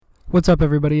What's up,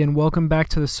 everybody, and welcome back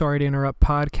to the Sorry to Interrupt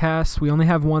podcast. We only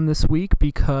have one this week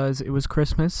because it was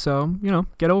Christmas, so,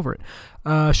 get over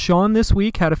it. Sean this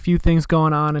week had a few things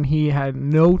going on, and he had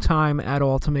no time at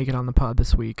all to make it on the pod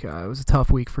this week. It was a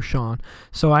tough week for Sean.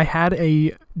 So I had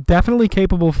a definitely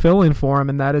capable fill-in for him,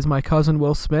 and that is my cousin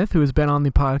Will Smith, who has been on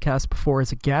the podcast before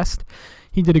as a guest.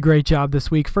 He did a great job this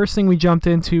week. First thing we jumped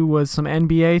into was some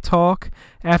NBA talk.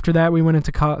 After that, we went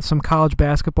into some college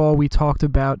basketball. We talked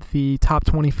about the top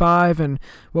 25 and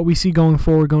what we see going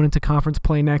forward, going into conference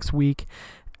play next week.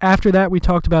 After that, we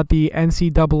talked about the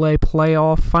NCAA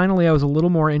playoff. Finally, I was a little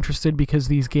more interested because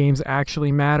these games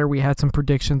actually matter. We had some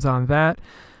predictions on that.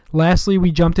 Lastly,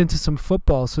 we jumped into some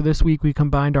football. So this week, we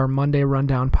combined our Monday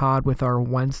Rundown pod with our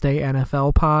Wednesday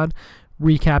NFL pod.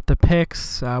 Recap the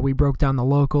picks. We broke down the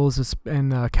locals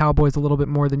and Cowboys a little bit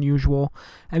more than usual.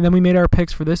 And then we made our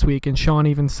picks for this week, and Sean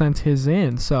even sent his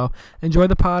in. So enjoy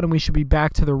the pod, and we should be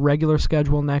back to the regular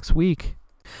schedule next week.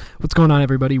 What's going on,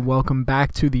 everybody? Welcome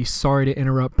back to the Sorry to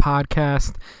Interrupt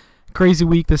podcast. Crazy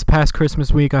week this past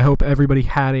Christmas week. I hope everybody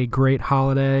had a great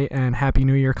holiday, and Happy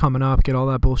New Year coming up. Get all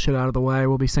that bullshit out of the way.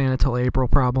 We'll be saying it till April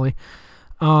probably.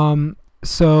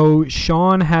 So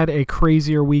Sean had a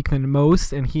crazier week than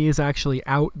most, and he is actually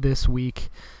out this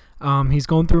week. He's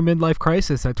going through a midlife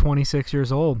crisis at 26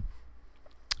 years old.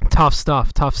 Tough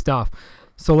stuff.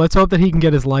 So let's hope that he can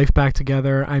get his life back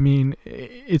together. I mean,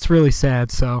 it's really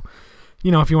sad. So,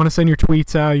 if you want to send your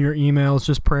tweets out, your emails,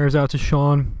 just prayers out to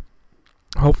Sean.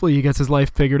 Hopefully he gets his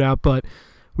life figured out, but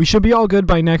we should be all good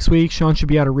by next week. Sean should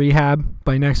be out of rehab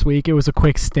by next week. It was a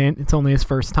quick stint. It's only his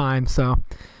first time, so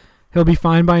he'll be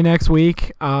fine by next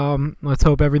week. Let's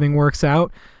hope everything works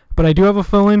out. But I do have a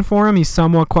fill-in for him. He's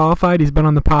somewhat qualified. He's been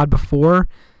on the pod before,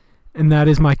 and that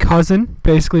is my cousin,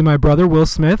 basically my brother, Will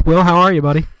Smith. Will, how are you,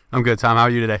 buddy? I'm good, Tom. How are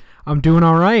you today? I'm doing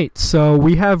all right. So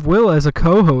we have Will as a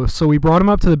co-host. So we brought him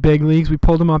up to the big leagues. We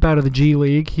pulled him up out of the G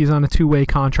League. He's on a 2-way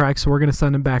contract, so we're going to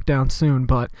send him back down soon.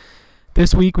 But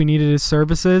this week we needed his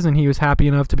services, and he was happy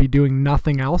enough to be doing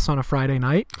nothing else on a Friday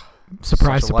night.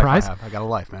 Surprise. I got a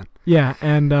life, man. Yeah,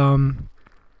 and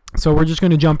so we're just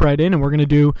going to jump right in, and we're going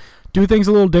to do things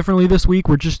a little differently this week.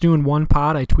 We're just doing one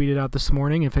pod. I tweeted out this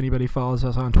morning, if anybody follows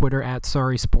us on Twitter,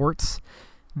 @SorrySports,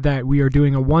 that we are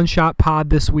doing a one-shot pod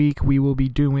this week. We will be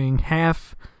doing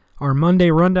half our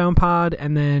Monday Rundown pod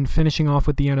and then finishing off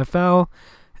with the NFL.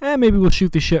 And maybe we'll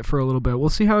shoot the shit for a little bit. We'll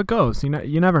see how it goes.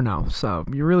 You never know. So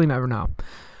you really never know.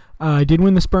 I did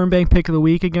win the Sperm Bank Pick of the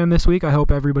Week again this week. I hope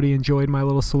everybody enjoyed my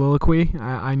little soliloquy.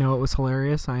 I know it was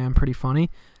hilarious. I am pretty funny.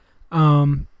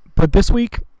 But this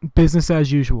week, business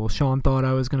as usual. Sean thought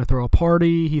I was going to throw a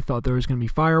party. He thought there was going to be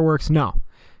fireworks. No.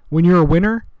 When you're a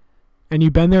winner and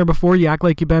you've been there before, you act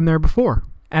like you've been there before.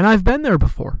 And I've been there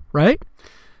before, right?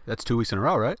 That's 2 weeks in a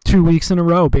row, right? 2 weeks in a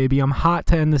row, baby. I'm hot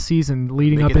to end the season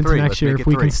leading up into next year if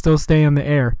we can still stay in the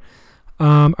air.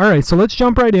 All right, so let's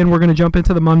jump right in. We're going to jump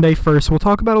into the Monday first. We'll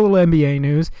talk about a little NBA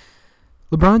news.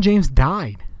 LeBron James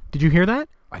died. Did you hear that?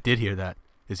 I did hear that.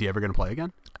 Is he ever going to play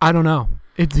again? I don't know.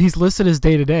 He's listed as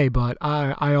day-to-day, but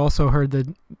I also heard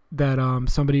that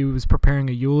somebody was preparing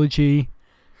a eulogy.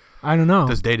 I don't know.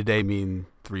 Does day-to-day mean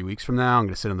 3 weeks from now? I'm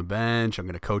going to sit on the bench. I'm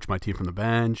going to coach my team from the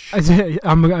bench.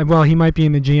 Well, he might be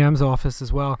in the GM's office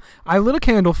as well. I lit a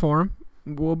candle for him.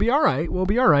 We'll be all right.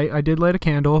 I did light a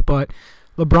candle, but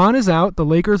LeBron is out. The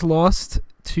Lakers lost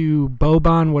to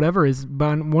Boban, whatever is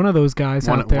one of those guys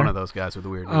out there. One of those guys with the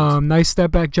weird names. Nice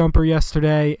step-back jumper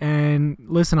yesterday. And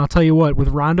listen, I'll tell you what, with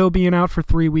Rondo being out for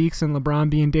 3 weeks and LeBron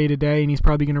being day-to-day, and he's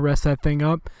probably going to rest that thing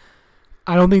up,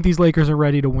 I don't think these Lakers are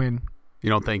ready to win. You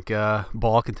don't think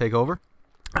Ball can take over?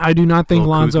 I do not think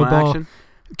Lonzo Ball. Action?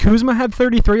 Kuzma had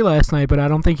 33 last night, but I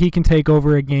don't think he can take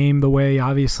over a game the way,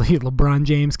 obviously, LeBron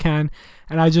James can.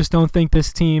 And I just don't think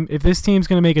if this team's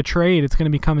going to make a trade, it's going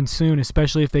to be coming soon,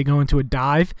 especially if they go into a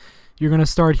dive. You're going to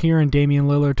start hearing Damian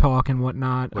Lillard talk and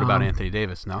whatnot. What about Anthony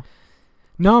Davis? No?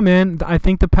 No, man. I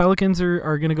think the Pelicans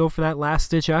are going to go for that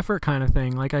last-ditch effort kind of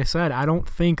thing. Like I said, I don't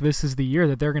think this is the year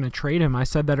that they're going to trade him. I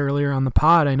said that earlier on the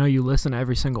pod. I know you listen to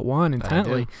every single one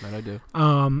intently. That I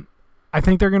do. I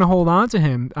think they're going to hold on to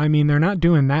him. I mean, they're not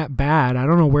doing that bad. I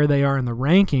don't know where they are in the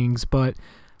rankings, but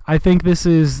I think this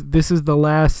is the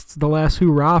last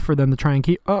hoorah for them to try and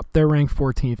keep up. They're ranked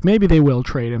 14th. Maybe they will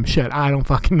trade him. Shit, I don't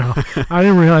fucking know. I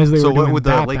didn't realize they were doing that bad. So what would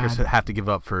the Lakers have to give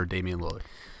up for Damian Lillard?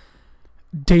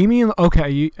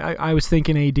 Okay, I was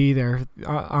thinking AD there.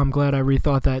 I'm glad I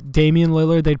rethought that. Damian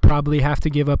Lillard, they'd probably have to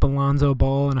give up Alonzo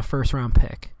Ball and a first-round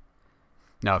pick.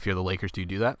 Now, if you're the Lakers, do you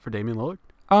do that for Damian Lillard?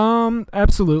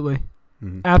 Absolutely.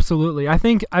 Absolutely. I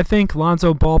think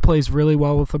Lonzo Ball plays really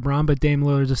well with LeBron, but Dame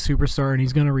Lillard's a superstar, and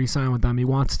he's going to re-sign with them. He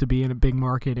wants to be in a big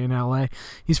market in L.A.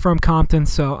 He's from Compton,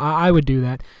 so I would do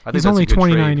that. He's only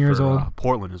 29 years old.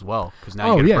 Portland as well, because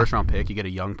now you get a first-round pick, you get a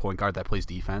young point guard that plays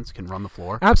defense, can run the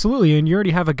floor. Absolutely, and you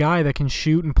already have a guy that can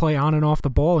shoot and play on and off the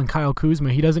ball in Kyle Kuzma.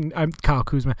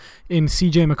 In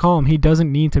C.J. McCollum, he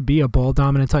doesn't need to be a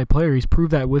ball-dominant type player. He's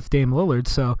proved that with Dame Lillard,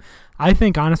 so I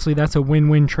think, honestly, that's a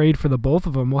win-win trade for the both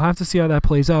of them. We'll have to see how that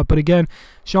plays out. But again,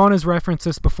 Sean has referenced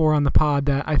this before on the pod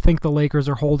that I think the Lakers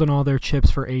are holding all their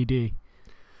chips for AD.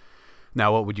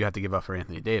 Now, what would you have to give up for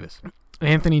Anthony Davis?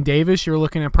 Anthony Davis, you're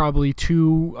looking at probably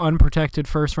 2 unprotected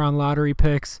first-round lottery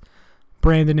picks,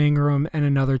 Brandon Ingram, and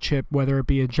another chip, whether it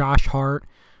be a Josh Hart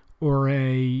or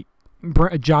a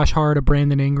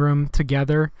Brandon Ingram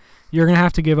together. You're going to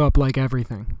have to give up like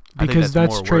everything because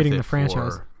that's trading the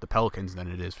franchise. For the Pelicans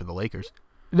than it is for the Lakers.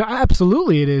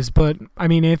 Absolutely it is, but I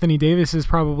mean Anthony Davis is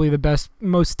probably the best,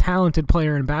 most talented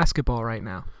player in basketball right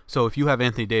now. So if you have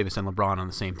Anthony Davis and LeBron on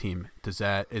the same team, is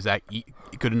that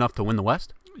good enough to win the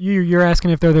West? You're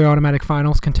asking if they're the automatic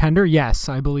finals contender? Yes,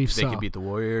 I believe so. They could beat the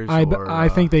Warriors. I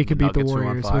think they could beat the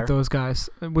Warriors with those guys.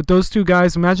 With those two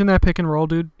guys, imagine that pick and roll,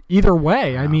 dude. Either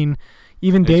way, I mean,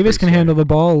 even Davis can handle the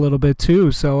ball a little bit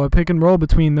too. So a pick and roll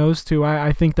between those two,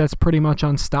 I think that's pretty much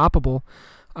unstoppable.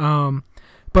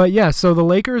 But yeah, so the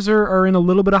Lakers are in a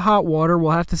little bit of hot water.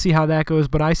 We'll have to see how that goes.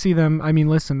 But I see them. I mean,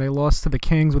 listen, they lost to the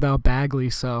Kings without Bagley,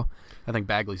 so I think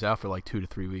Bagley's out for like 2 to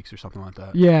 3 weeks or something like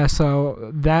that. Yeah,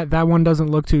 so that one doesn't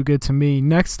look too good to me.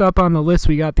 Next up on the list,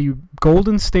 we got the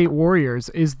Golden State Warriors.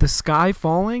 Is the sky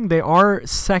falling? They are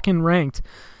second ranked,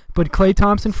 but Klay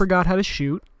Thompson forgot how to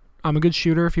shoot. I'm a good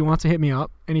shooter. If he wants to hit me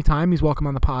up anytime, he's welcome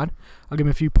on the pod. I'll give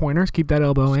him a few pointers. Keep that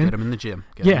elbow in. Get him in the gym.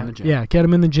 Get him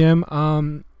in the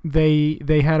gym.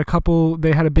 They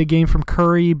had a big game from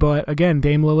Curry, but again,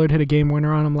 Dame Lillard hit a game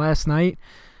winner on him last night.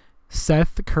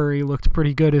 Seth Curry looked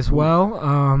pretty good as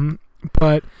well.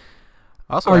 But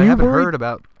also, I haven't heard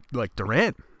about like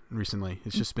Durant recently.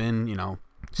 It's just been,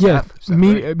 Seth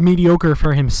mediocre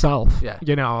for himself. Yeah,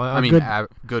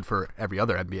 good for every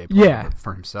other NBA player. Yeah,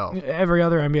 for himself. Every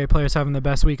other NBA player is having the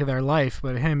best week of their life,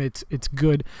 but him, it's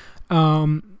good. Are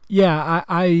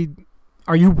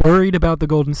you worried about the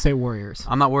Golden State Warriors?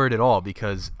 I'm not worried at all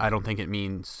because I don't think it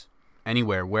means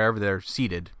anywhere, wherever they're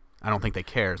seated. I don't think they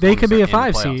care. They could be a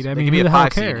 5 seed. I mean, who the hell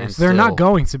cares? They're not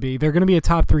going to be. They're going to be a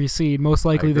top 3 seed, most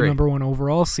likely the number 1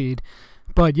 overall seed.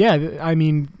 But yeah, I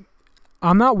mean,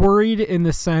 I'm not worried in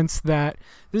the sense that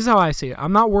this is how I see it.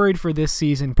 I'm not worried for this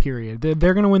season, period.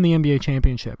 They're going to win the NBA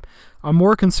championship. I'm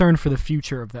more concerned for the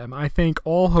future of them. I think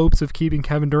all hopes of keeping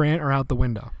Kevin Durant are out the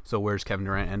window. So where's Kevin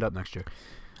Durant end up next year?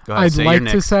 I'd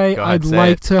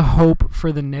like to hope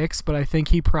for the Knicks, but I think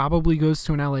he probably goes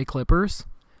to an LA Clippers.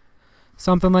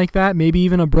 Something like that. Maybe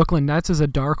even a Brooklyn Nets as a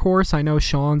dark horse. I know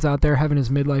Sean's out there having his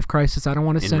midlife crisis. I don't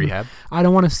want to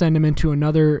send him into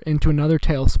another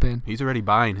tailspin. He's already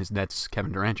buying his Nets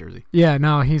Kevin Durant jersey. Yeah,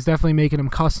 no, he's definitely making him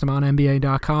custom on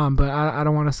NBA.com, but I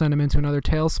don't want to send him into another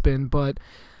tailspin. But,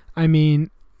 I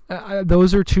mean,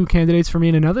 those are 2 candidates for me.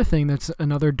 And another thing that's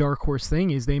another dark horse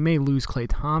thing is they may lose Klay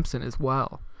Thompson as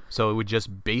well. So it would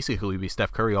just basically be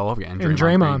Steph Curry all over again. And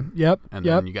Draymond. Yep. And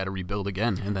then you got to rebuild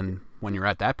again. And then when you're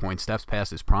at that point, Steph's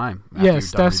past his prime. Yeah,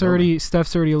 Steph's already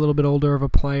a little bit older of a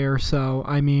player. So,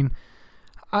 I mean,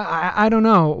 I don't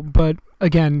know. But,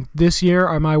 again, this year,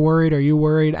 am I worried? Are you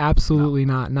worried? Absolutely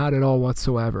not. Not at all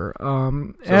whatsoever.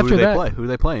 So who do they play? Who do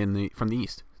they play from the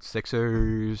East?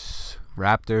 Sixers,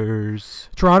 Raptors.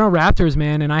 Toronto Raptors,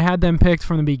 man. And I had them picked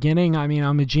from the beginning. I mean,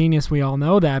 I'm a genius. We all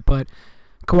know that. But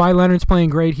Kawhi Leonard's playing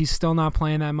great. He's still not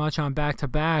playing that much on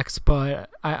back-to-backs, but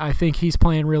I think he's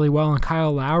playing really well, and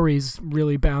Kyle Lowry's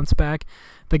really bounced back.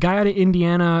 The guy out of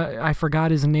Indiana, I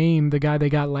forgot his name, the guy they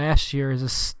got last year, is a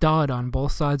stud on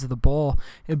both sides of the ball.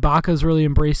 Ibaka's really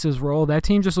embraced his role. That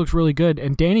team just looks really good,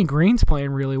 and Danny Green's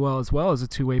playing really well as a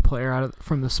two-way player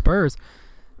from the Spurs.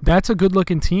 That's a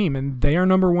good-looking team, and they are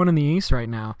number 1 in the East right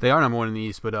now. They are number 1 in the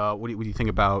East, but what do you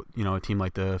think about a team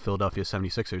like the Philadelphia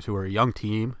 76ers, who are a young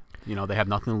team? They have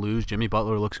nothing to lose. Jimmy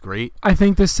Butler looks great. I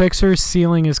think the Sixers'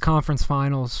 ceiling is conference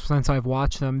finals since I've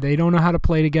watched them. They don't know how to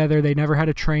play together. They never had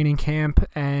a training camp,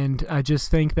 and I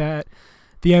just think that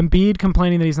the Embiid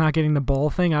complaining that he's not getting the ball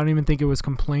thing, I don't even think it was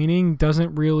complaining.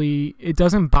 It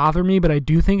doesn't bother me, but I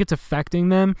do think it's affecting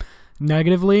them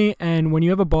negatively. And when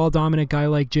you have a ball-dominant guy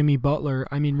like Jimmy Butler,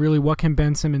 I mean, really, what can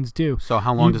Ben Simmons do? So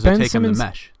how long does it take him to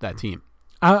mesh that team?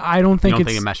 I don't think you don't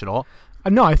think it mesh at all?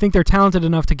 No, I think they're talented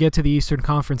enough to get to the Eastern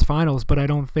Conference Finals, but I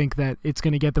don't think that it's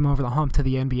going to get them over the hump to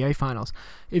the NBA Finals.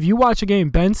 If you watch a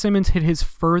game, Ben Simmons hit his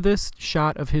furthest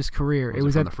shot of his career.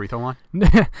 Was it from the free throw line?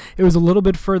 It was a little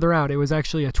bit further out. It was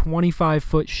actually a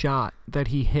 25-foot shot that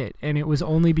he hit, and it was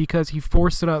only because he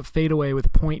forced it up fadeaway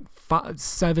with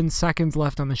 0.7 seconds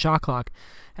left on the shot clock,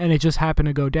 and it just happened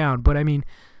to go down. But, I mean,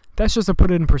 that's just to put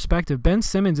it in perspective. Ben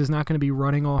Simmons is not going to be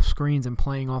running off screens and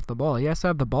playing off the ball. He has to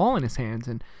have the ball in his hands,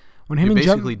 and when him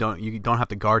you and don't have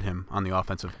to guard him on the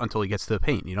offensive until he gets to the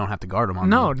paint. You don't have to guard him on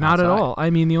no, the not outside. at all. I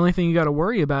mean, the only thing you got to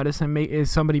worry about is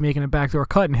somebody making a backdoor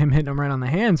cut and him hitting him right on the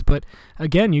hands. But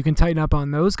again, you can tighten up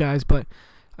on those guys. But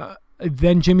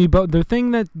then Jimmy Butler.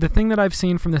 The thing that I've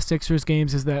seen from the Sixers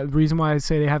games is that the reason why I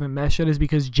say they haven't meshed yet is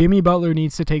because Jimmy Butler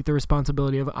needs to take the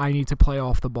responsibility of I need to play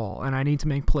off the ball and I need to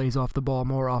make plays off the ball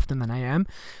more often than I am,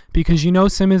 because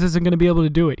Simmons isn't going to be able to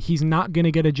do it. He's not going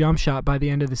to get a jump shot by the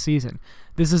end of the season.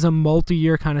 This is a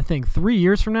multi-year kind of thing. 3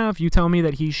 years from now, if you tell me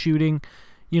that he's shooting,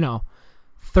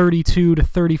 32 to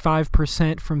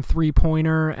 35% from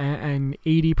three-pointer and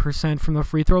 80% from the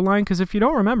free throw line, because if you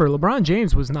don't remember, LeBron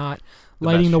James was not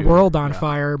lighting the world on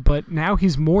fire, but now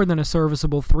he's more than a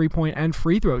serviceable three-point and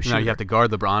free throw shooter. Now you have to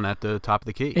guard LeBron at the top of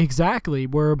the key. Exactly,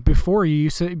 where before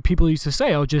people used to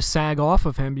say, "Oh, just sag off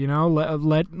of him,"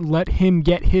 let him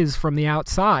get his from the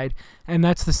outside, and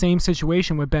that's the same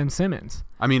situation with Ben Simmons.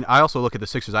 I mean, I also look at the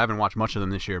Sixers. I haven't watched much of them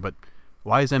this year, but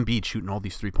why is Embiid shooting all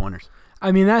these three-pointers?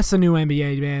 I mean, that's the new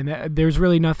NBA, man. There's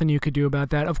really nothing you could do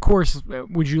about that. Of course,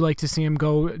 would you like to see him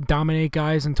go dominate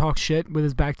guys and talk shit with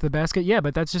his back to the basket? Yeah,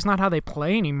 but that's just not how they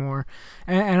play anymore.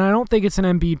 And I don't think it's an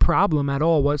Embiid problem at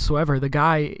all whatsoever. The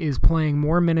guy is playing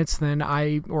more minutes than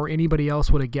I or anybody else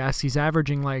would have guessed. He's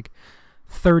averaging like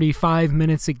 35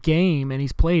 minutes a game, and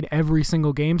he's played every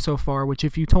single game so far, which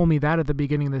if you told me that at the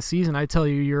beginning of the season, I'd tell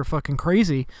you you're fucking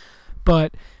crazy.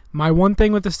 But my one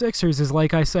thing with the Sixers is,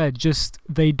 like I said, just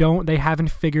they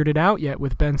haven't figured it out yet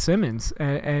with Ben Simmons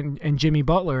and Jimmy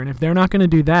Butler. And if they're not going to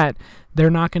do that, they're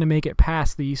not going to make it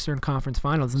past the Eastern Conference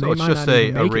Finals. And so they it's might just not a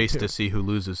even make race it to see who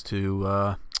loses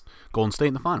to Golden State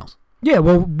in the finals. Yeah,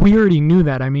 well, we already knew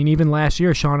that. I mean, even last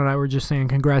year, Sean and I were just saying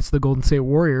congrats to the Golden State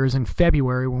Warriors in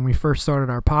February when we first started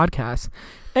our podcast.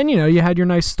 And, you had your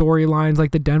nice storylines,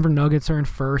 like the Denver Nuggets are in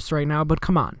first right now, but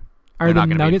come on. They're not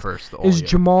going to be first all Is year.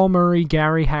 Jamal Murray,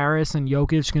 Gary Harris, and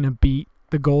Jokic going to beat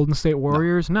the Golden State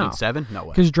Warriors? No. In 7? No way.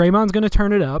 Because Draymond's going to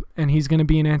turn it up, and he's going to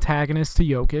be an antagonist to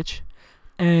Jokic.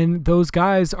 And those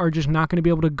guys are just not going to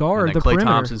be able to guard the Klay perimeter.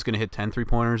 Thompson's going to hit 10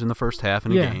 three-pointers in the first half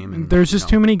in a game. And, there's just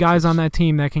too many guys on that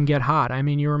team that can get hot. I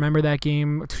mean, you remember that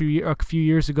game a few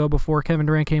years ago before Kevin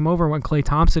Durant came over when Klay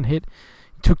Thompson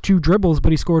took 2 dribbles,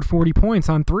 but he scored 40 points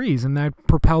on threes, and that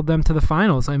propelled them to the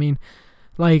finals. I mean,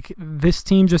 like, this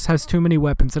team just has too many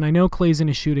weapons. And I know Klay's in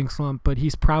a shooting slump, but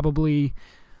he's probably,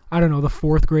 the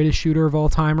 4th greatest shooter of all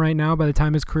time right now. By the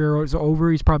time his career is over,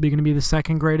 he's probably going to be the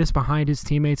 2nd greatest behind his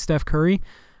teammate Steph Curry.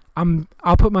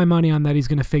 I'll put my money on that he's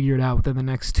going to figure it out within the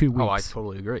next 2 weeks. Oh, I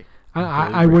totally agree.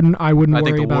 I wouldn't worry about that at all. I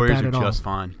think the Warriors are just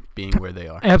fine being where they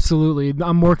are. Absolutely.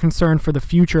 I'm more concerned for the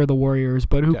future of the Warriors,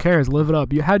 but who cares? Live it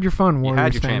up. You had your fun, Warriors You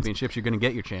had your fans. championships. You're going to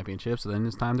get your championships, so then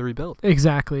it's time to rebuild.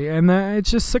 Exactly. And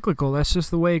it's just cyclical. That's just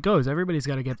the way it goes. Everybody's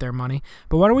got to get their money.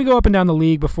 But why don't we go up and down the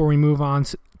league before we move on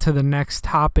to the next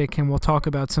topic, and we'll talk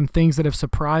about some things that have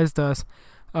surprised us.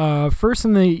 First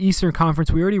in the Eastern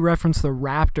Conference, we already referenced the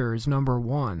Raptors, number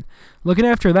 1. Looking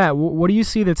after that, what do you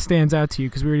see that stands out to you?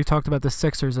 Because we already talked about the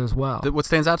Sixers as well. What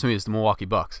stands out to me is the Milwaukee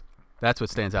Bucks. That's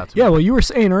what stands out to me. Yeah, well, you were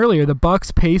saying earlier, the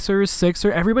Bucks, Pacers,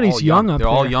 Sixers, everybody's young up there.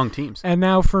 They're all young teams. And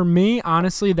now for me,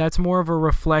 honestly, that's more of a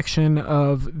reflection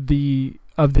of the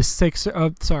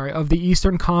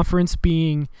Eastern Conference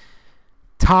being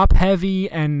top heavy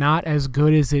and not as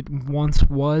good as it once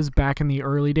was back in the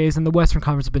early days. And the Western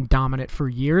Conference has been dominant for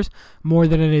years, more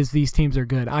than it is these teams are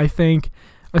good. I think,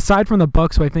 aside from the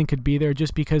Bucks, who I think could be there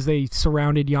just because they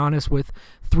surrounded Giannis with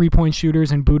three-point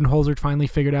shooters, and Budenholzer finally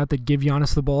figured out that give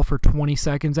Giannis the ball for 20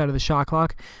 seconds out of the shot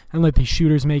clock and let these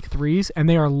shooters make threes, and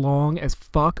they are long as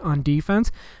fuck on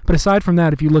defense. But aside from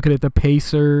that, if you look at it, the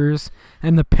Pacers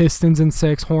and the Pistons in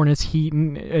 6, Hornets, Heat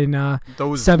in 7th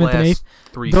and 8th,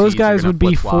 those guys would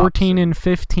be 14 and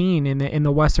 15 in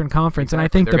the Western Conference. Exactly. And I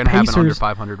think they're the Pacers, have an under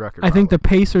 500 record. I think the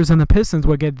Pacers and the Pistons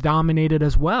would get dominated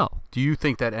as well. Do you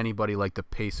think that anybody like the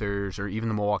Pacers or even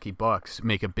the Milwaukee Bucks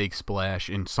make a big splash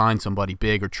and sign somebody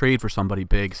big big or trade for somebody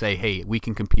big, say, hey, we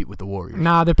can compete with the Warriors.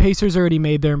 Nah, the Pacers already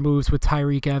made their moves with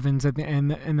Tyreek Evans,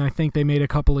 and I think they made a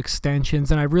couple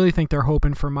extensions, and I really think they're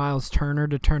hoping for Miles Turner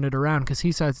to turn it around because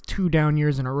he's had 2 down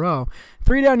years in a row.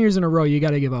 3 down years in a row, you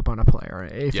got to give up on a player,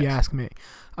 if you ask me.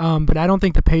 But I don't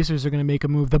think the Pacers are going to make a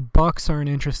move. The Bucks are an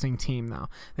interesting team, though.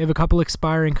 They have a couple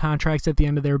expiring contracts at the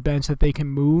end of their bench that they can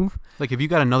move. Like, if you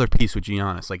got another piece with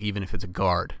Giannis, like even if it's a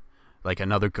guard, like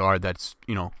another guard that's,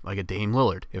 like a Dame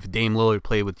Lillard. If Dame Lillard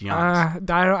played with Giannis.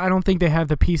 I don't think they have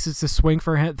the pieces to swing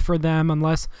for them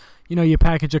unless, you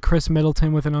package a Chris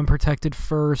Middleton with an unprotected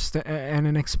first and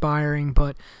an expiring.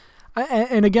 But,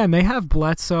 and again, they have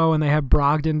Bledsoe and they have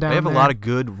Brogdon down there. They have a lot of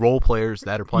good role players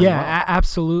that are playing well.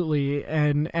 Absolutely.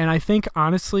 And I think,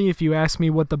 honestly, if you ask me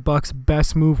what the Bucks'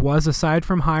 best move was, aside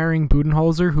from hiring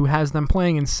Budenholzer, who has them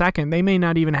playing in second, they may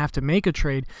not even have to make a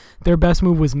trade. Their best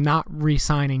move was not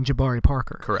re-signing Jabari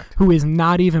Parker. Correct. Who is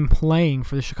not even playing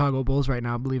for the Chicago Bulls right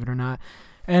now, believe it or not.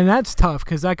 And that's tough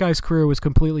because that guy's career was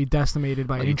completely decimated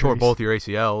by injuries. You tore both your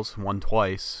ACLs, one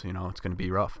twice. It's going to be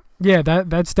rough. Yeah,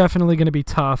 that's definitely going to be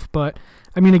tough. But,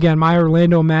 I mean, again, my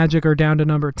Orlando Magic are down to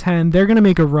number 10. They're going to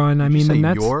make a run. Did the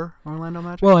Nets. Your Orlando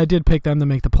Magic? Well, I did pick them to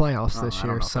make the playoffs this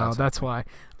year, so that's why.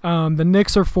 The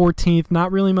Knicks are 14th.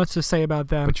 Not really much to say about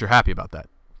them. But you're happy about that.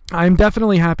 I'm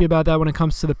definitely happy about that when it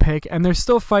comes to the pick, and they're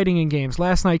still fighting in games.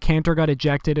 Last night, Kanter got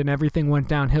ejected, and everything went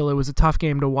downhill. It was a tough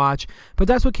game to watch, but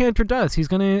that's what Kanter does.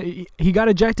 He got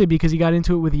ejected because he got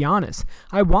into it with Giannis.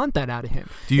 I want that out of him.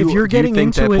 Do you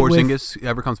think that Porzingis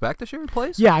ever comes back this year and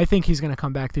plays? Yeah, I think he's going to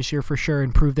come back this year for sure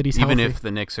and prove that he's healthy. Even if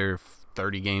the Knicks are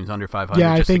 30 games under 500.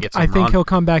 Yeah, I think he'll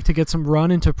come back to get some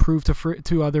run and to prove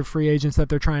to other free agents that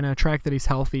they're trying to attract that he's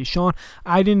healthy. Sean,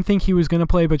 I didn't think he was going to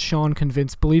play, but Sean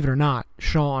convinced, believe it or not,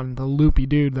 Sean, the loopy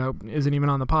dude that isn't even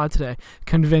on the pod today,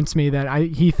 convinced me that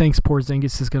he thinks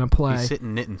Porzingis is going to play. He's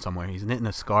sitting knitting somewhere. He's knitting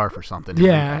a scarf or something.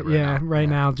 Right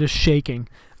now, just shaking.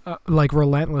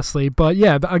 Relentlessly. But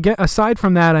yeah, again, aside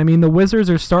from that, I mean, the Wizards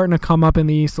are starting to come up in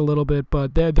the East a little bit,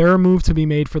 but there are moves to be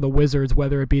made for the Wizards,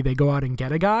 whether it be they go out and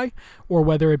get a guy or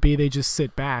whether it be they just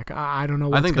sit back. I don't know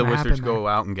what's going to happen. I think the Wizards go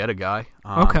out and get a guy.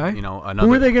 Okay.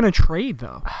 Who are they going to trade,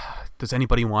 though? Does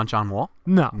anybody want John Wall?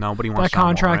 No. Nobody wants that John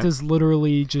contract Wall, right? is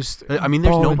literally just I mean,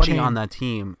 there's nobody on that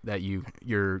team that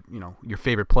your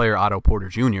favorite player, Otto Porter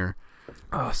Jr.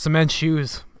 Cement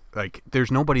shoes. Like,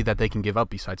 there's nobody that they can give up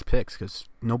besides picks because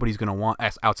nobody's going to want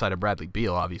outside of Bradley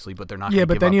Beal, obviously, but they're not. Yeah,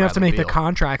 but then you have to make the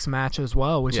contracts match as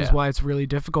well, which is why it's really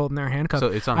difficult in their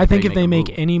handcuffs. So I think if they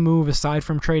make any move aside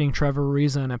from trading Trevor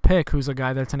Ariza and a pick, who's a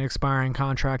guy that's an expiring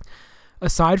contract,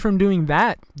 aside from doing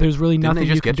that, there's really nothing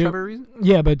you can do. Trevor Ariza?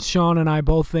 Yeah, but Sean and I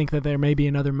both think that there may be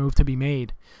another move to be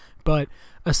made. But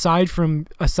aside from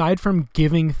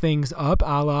giving things up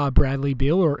a la Bradley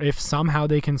Beal, or if somehow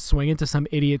they can swing it to some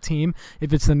idiot team,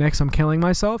 if it's the Knicks, I'm killing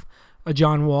myself, a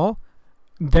John Wall,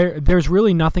 there's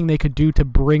really nothing they could do to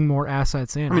bring more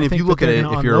assets in. I mean, if you look at it,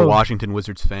 if you're a Washington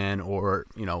Wizards fan or,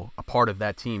 a part of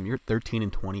that team, you're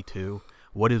 13-22.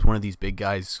 What is one of these big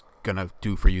guys going to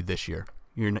do for you this year?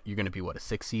 You're going to be, a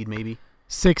 6 seed maybe?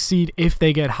 6 seed if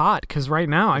they get hot, because right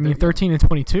now,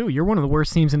 13-22, you're one of the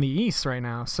worst teams in the East right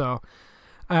now. So,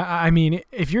 I mean,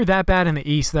 if you're that bad in the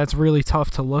East, that's really tough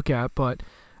to look at. But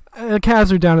the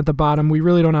Cavs are down at the bottom. We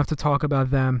really don't have to talk about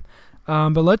them.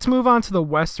 But let's move on to the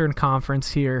Western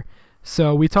Conference here.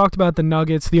 So we talked about the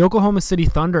Nuggets, the Oklahoma City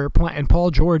Thunder, and Paul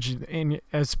George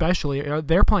especially.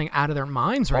 They're playing out of their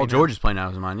minds right now. Paul George is playing out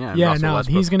of his mind, yeah. Yeah, no,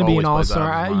 he's going to be an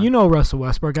all-star. Russell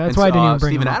Westbrook. That's why I didn't even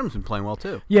bring him up. Steven Adams been playing well,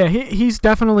 too. Yeah, he's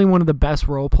definitely one of the best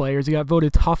role players. He got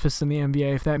voted toughest in the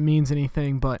NBA, if that means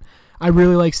anything. But I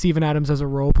really like Steven Adams as a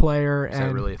role player. Is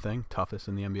that really a thing? Toughest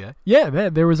in the NBA? Yeah,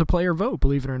 there was a player vote,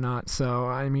 believe it or not. So,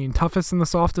 I mean, toughest in the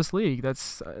softest league.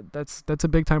 That's a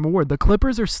big-time award. The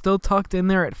Clippers are still tucked in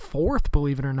there at 4th,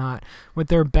 believe it or not, with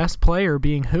their best player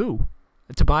being who?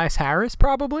 Tobias Harris,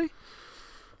 probably?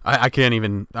 I can't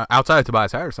even outside of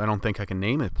Tobias Harris. I don't think I can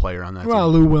name a player on that team.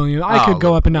 Lou Williams. I could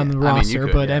go up and down the roster,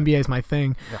 but NBA is my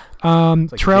thing. Yeah. Like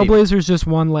Trailblazers just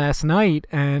won last night,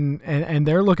 and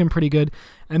they're looking pretty good.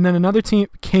 And then another team,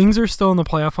 Kings are still in the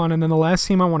playoff hunt. And then the last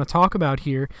team I want to talk about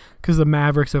here, because the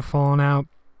Mavericks have fallen out.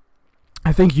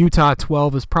 I think Utah at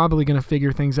 12 is probably going to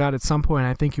figure things out at some point.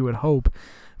 I think you would hope.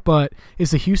 But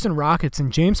it's the Houston Rockets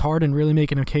and James Harden really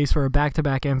making a case for a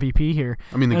back-to-back MVP here.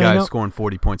 I mean, the guy's scoring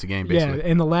 40 points a game, basically. Yeah,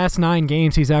 in the last 9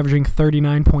 games, he's averaging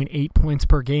 39.8 points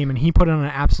per game, and he put on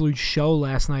an absolute show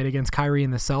last night against Kyrie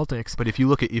and the Celtics. But if you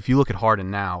look at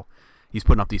Harden now, he's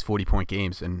putting up these 40-point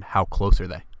games, and how close are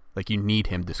they? Like, you need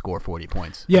him to score 40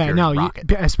 points. Yeah, no,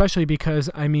 especially because,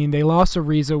 I mean, they lost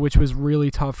Ariza, which was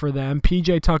really tough for them.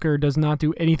 PJ Tucker does not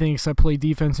do anything except play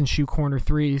defense and shoot corner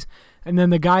threes. And then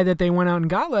the guy that they went out and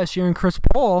got last year, and Chris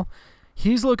Paul,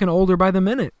 he's looking older by the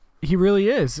minute. He really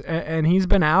is. And he's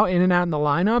been in and out in the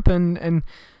lineup, and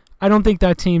I don't think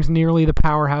that team's nearly the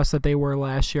powerhouse that they were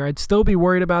last year. I'd still be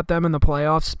worried about them in the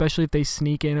playoffs, especially if they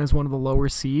sneak in as one of the lower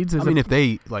seeds. If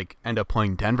they end up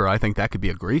playing Denver, I think that could be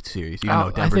a great series.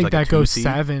 I think that goes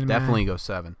 7. Definitely goes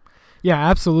 7. Yeah,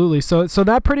 absolutely. So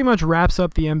that pretty much wraps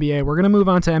up the NBA. We're gonna move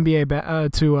on to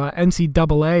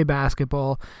NCAA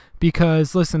basketball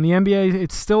because listen, the NBA,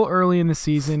 it's still early in the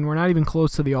season. We're not even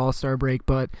close to the All-Star break,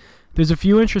 but there's a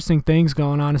few interesting things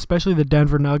going on, especially the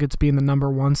Denver Nuggets being the number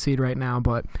 1 seed right now.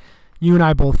 But you and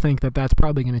I both think that that's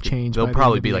probably going to change. They'll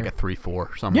probably be like a 3-4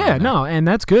 or something. Yeah, no, and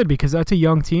that's good because that's a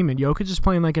young team, and Jokic is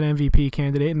playing like an MVP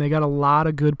candidate, and they got a lot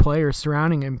of good players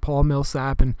surrounding him, Paul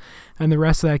Millsap and the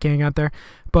rest of that gang out there.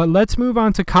 But let's move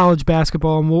on to college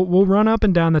basketball, and we'll run up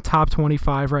and down the top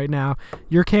 25 right now.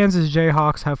 Your Kansas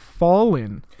Jayhawks have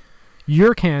fallen.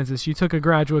 Your Kansas, you took a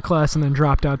graduate class and then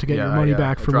dropped out to get your money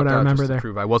back from what I remember there.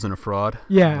 Prove I wasn't a fraud.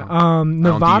 Yeah,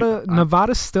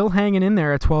 Nevada's still hanging in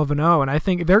there at 12-0, and I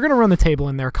think they're going to run the table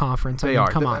in their conference. They are,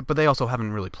 come on. But they also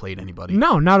haven't really played anybody.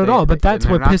 No, not at all. But that's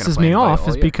what pisses me off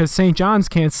is because St. John's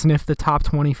can't sniff the top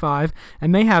 25,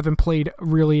 and they haven't played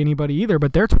really anybody either.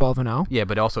 But they're 12-0. Yeah,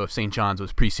 but also if St. John's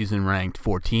was preseason ranked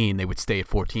 14, they would stay at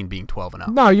 14, being 12-0.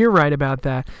 No, you're right about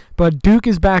that. But Duke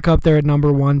is back up there at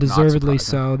number 1, deservedly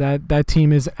so. That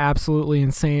team is absolutely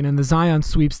insane, and the Zion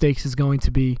sweepstakes is going to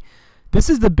be. This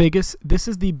is the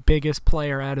biggest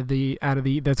player out of the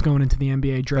that's going into the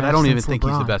NBA draft. But I don't even think LeBron.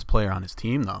 He's the best player on his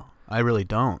team, though. I really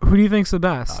don't. Who do you think's the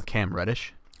best? Cam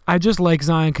Reddish. I just like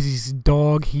Zion because he's a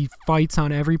dog. He fights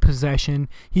on every possession.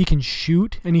 He can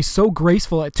shoot, and he's so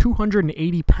graceful at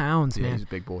 280 pounds, man. Yeah, he's a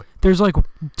big boy. There's like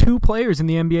 2 players in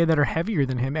the NBA that are heavier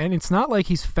than him, and it's not like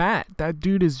he's fat. That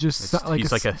dude is just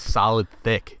he's like a solid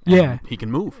thick. Yeah. He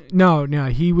can move. No,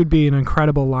 he would be an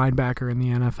incredible linebacker in the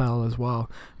NFL as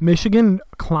well. Michigan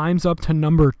climbs up to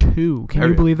number 2. Can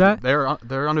you believe that?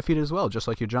 They're undefeated as well, just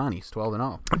like your Johnnies,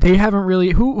 12-0. They haven't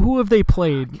really. Who have they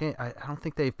played? I don't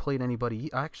think they've played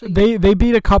anybody. Actually, they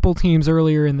beat a couple teams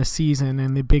earlier in the season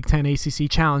in the Big Ten ACC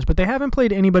Challenge, but they haven't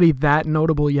played anybody that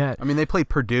notable yet. I mean, they played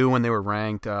Purdue when they were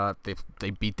ranked.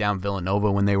 They beat down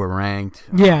Villanova when they were ranked.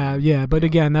 Yeah, but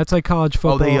again, that's like college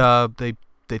football.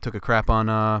 They took a crap on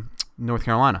North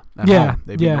Carolina.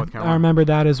 They beat North Carolina. I remember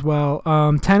that as well.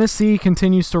 Tennessee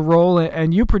continues to roll,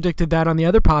 and you predicted that on the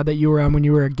other pod that you were on when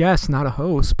you were a guest, not a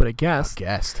host, but a guest.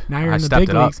 Now you're in the big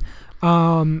leagues.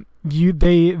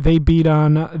 They beat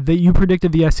on. You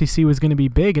predicted the SEC was going to be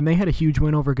big, and they had a huge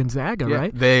win over Gonzaga,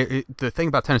 right? The thing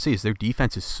about Tennessee is their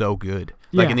defense is so good.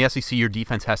 Like in the SEC, your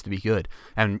defense has to be good,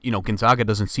 and Gonzaga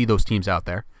doesn't see those teams out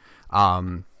there.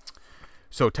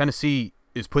 So Tennessee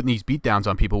is putting these beatdowns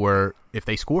on people where if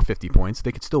they score 50 points,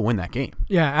 they could still win that game.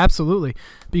 Yeah, absolutely.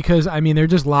 Because, I mean, they're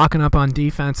just locking up on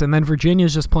defense, and then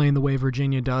Virginia's just playing the way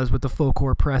Virginia does with the full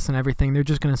court press and everything. They're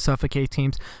just going to suffocate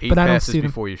teams. 8 passes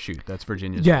before you shoot. That's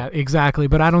Virginia's. Yeah, exactly.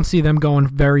 But I don't see them going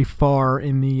very far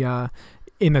in the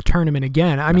tournament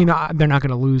again. I mean, they're not going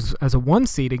to lose as a 1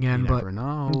 seed again, but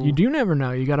you do never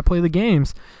know. You got to play the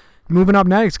games. Moving up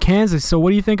next, Kansas. So what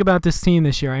do you think about this team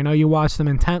this year? I know you watched them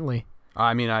intently.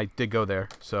 I mean, I did go there,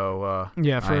 so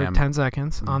for 10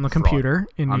 seconds on the computer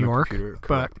in New York.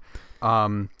 But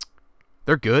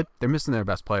they're good. They're missing their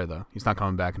best player though. He's not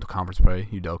coming back until conference play.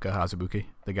 Udoka Azubuike,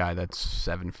 the guy that's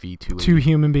 7 feet 2. 2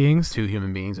 human beings. 2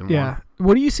 human beings and one.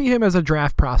 What do you see him as a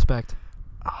draft prospect?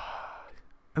 I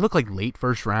look like late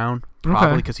first round,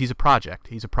 probably because he's a project.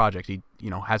 He's a project. He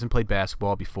hasn't played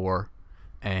basketball before,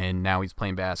 and now he's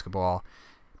playing basketball.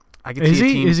 I could see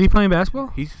a team. Is he playing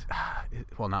basketball? He's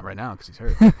not right now because he's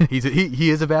hurt. He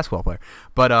is a basketball player,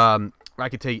 but I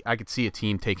could see a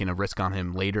team taking a risk on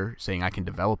him later, saying I can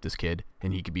develop this kid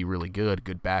and he could be really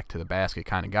good back to the basket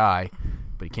kind of guy,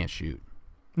 but he can't shoot.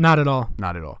 Not at all.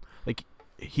 Not at all. Like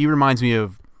he reminds me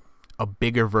of a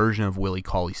bigger version of Willie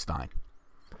Cauley-Stein,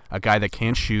 a guy that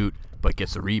can't shoot but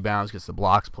gets the rebounds, gets the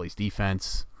blocks, plays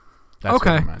defense. That's what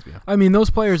it reminds me of. I mean, those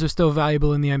players are still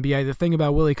valuable in the NBA. The thing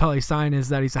about Willie Cauley-Stein is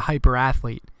that he's a hyper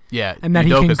athlete. Yeah, and that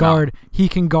he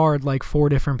can guard like 4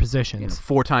 different positions.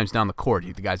 4 times down the court,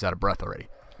 the guy's out of breath already.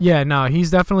 Yeah, no,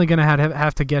 he's definitely going to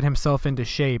have to get himself into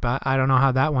shape. I don't know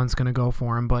how that one's going to go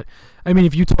for him, but I mean,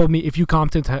 if you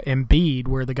comped into Embiid,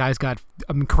 where the guy's got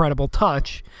incredible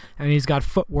touch and he's got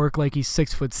footwork like he's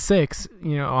 6'6",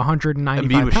 195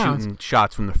 Embiid was pounds. shooting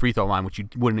shots from the free throw line, which you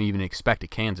wouldn't even expect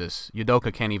at Kansas.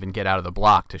 Udoka can't even get out of the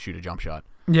block to shoot a jump shot.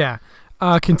 Yeah.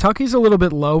 Kentucky's a little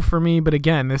bit low for me, but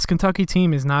again, this Kentucky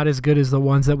team is not as good as the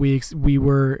ones that we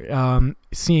were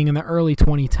seeing in the early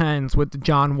 2010s with the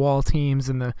John Wall teams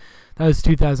and that was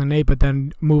 2008. But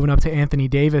then moving up to Anthony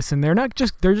Davis, and they're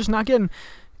just not getting.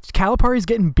 Calipari's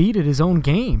getting beat at his own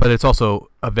game. But it's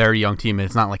also a very young team, and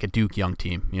it's not like a Duke young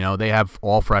team. You know, they have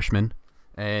all freshmen,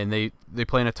 and they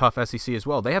play in a tough SEC as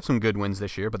well. They have some good wins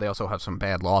this year, but they also have some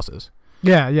bad losses.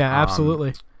 Yeah,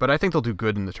 absolutely. But I think they'll do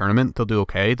good in the tournament. They'll do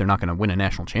okay. They're not going to win a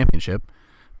national championship,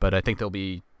 but I think they'll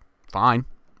be fine.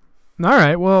 All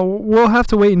right, well, we'll have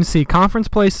to wait and see. Conference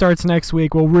play starts next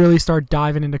week. We'll really start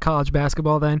diving into college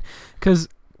basketball then, because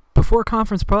before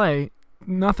conference play,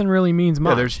 nothing really means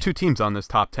much. Yeah, there's two teams on this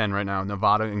top 10 right now,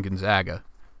 Nevada and Gonzaga.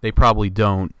 They probably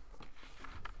don't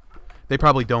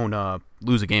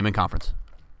lose a game in conference.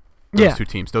 Those two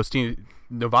teams. Those teams.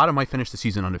 Nevada might finish the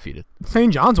season undefeated.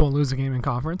 St. John's won't lose a game in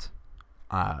conference.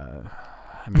 I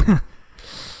mean, are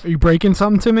you breaking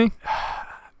something to me?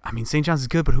 I mean, St. John's is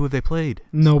good, but who have they played?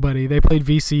 Nobody. They played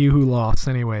VCU, who lost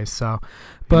anyways. So,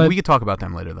 but we could talk about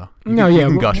them later, though. You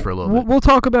can gush for a little bit.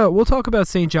 We'll talk about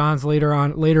St. John's later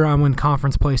on when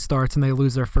conference play starts and they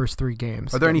lose their first 3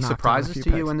 games. Are there any surprises to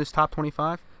you in this top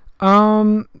 25?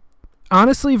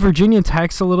 Honestly, Virginia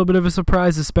Tech's a little bit of a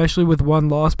surprise, especially with one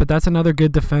loss, but that's another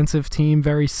good defensive team,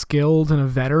 very skilled and a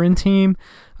veteran team.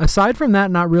 Aside from that,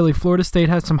 not really. Florida State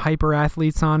has some hyper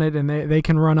athletes on it, and they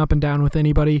can run up and down with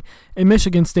anybody. And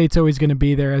Michigan State's always going to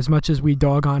be there, as much as we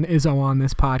dog on Izzo on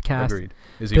this podcast. Agreed.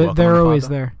 Is he welcome They're on the pod, always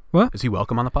though? there. What? Is he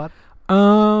welcome on the pod?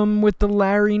 With the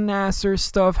Larry Nassar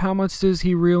stuff, how much does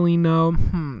he really know?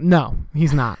 No,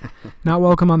 he's not. Not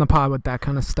welcome on the pod with that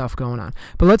kind of stuff going on.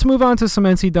 But let's move on to some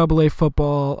NCAA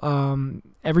football.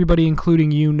 Everybody,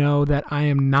 including you, know that I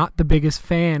am not the biggest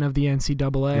fan of the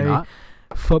NCAA You're not?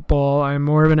 football. I'm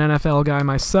more of an NFL guy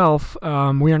myself.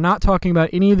 We are not talking about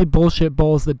any of the bullshit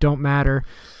bowls that don't matter.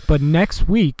 But next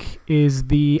week is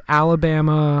the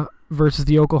Alabama versus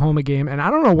the Oklahoma game, and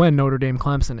I don't know when Notre Dame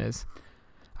Clemson is.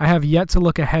 I have yet to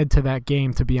look ahead to that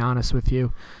game, to be honest with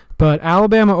you. But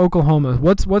Alabama, Oklahoma,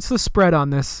 what's the spread on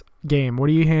this game? What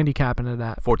are you handicapping it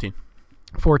at? 14.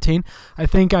 14. I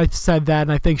think I said that,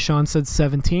 and I think Sean said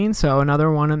 17. So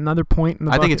another point in the bucket.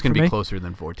 I think it's going to be closer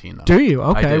than 14, though. Do you?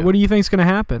 Okay. do. What do you think is going to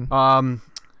happen? I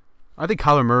think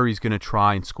Kyler Murray's going to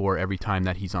try and score every time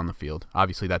that he's on the field.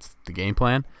 Obviously, that's the game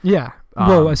plan. Yeah.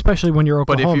 Well, especially when you're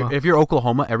Oklahoma. But if you're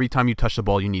Oklahoma, every time you touch the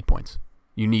ball, you need points.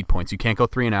 You need points. You can't go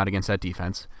 3 and out against that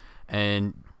defense.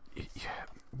 And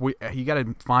you got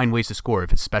to find ways to score.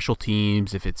 If it's special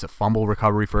teams, if it's a fumble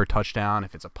recovery for a touchdown,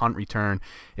 if it's a punt return,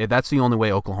 that's the only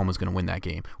way Oklahoma's going to win that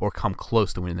game or come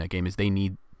close to winning that game. Is they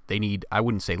need I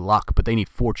wouldn't say luck, but they need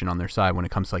fortune on their side when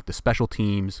it comes to like the special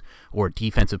teams or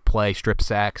defensive play, strip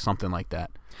sack, something like that.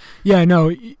 Yeah,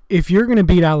 no, if you're going to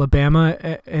beat Alabama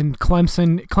and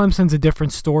Clemson's a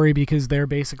different story because they're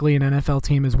basically an NFL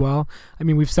team as well. I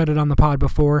mean, we've said it on the pod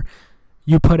before.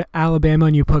 You put Alabama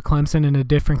and you put Clemson in a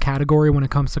different category when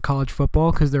it comes to college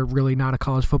football because they're really not a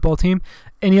college football team.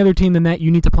 Any other team than that,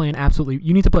 you need to play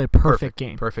a perfect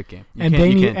game. Perfect game.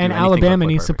 And Alabama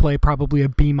needs to play probably a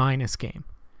B- game.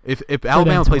 If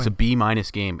Alabama plays a B-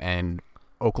 game and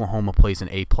Oklahoma plays an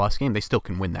A+ game, they still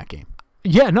can win that game.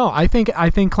 Yeah, no, I think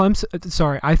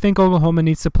Oklahoma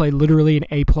needs to play literally an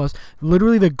A+,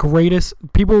 literally the greatest.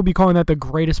 People will be calling that the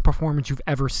greatest performance you've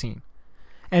ever seen.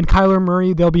 And Kyler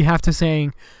Murray, they'll be have to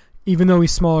saying, even though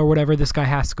he's small or whatever, this guy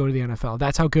has to go to the NFL.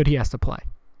 That's how good he has to play.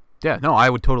 Yeah, no, I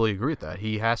would totally agree with that.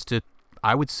 He has to.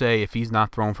 I would say if he's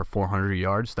not throwing for 400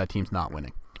 yards, that team's not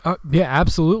winning. Yeah,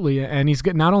 absolutely. And he's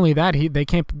not only that, they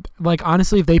can't, like,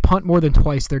 honestly, if they punt more than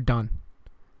twice, they're done.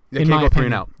 They can't go 3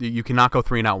 and out. You cannot go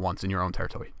 3 and out once in your own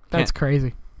territory. That's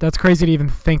crazy. That's crazy to even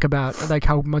think about, like,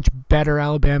 how much better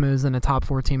Alabama is than a top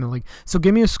 4 team in the league. So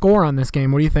give me a score on this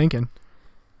game. What are you thinking?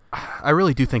 I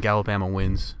really do think Alabama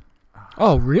wins.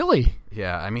 Oh, really?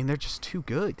 Yeah, I mean, they're just too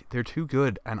good. They're too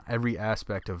good on every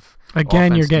aspect of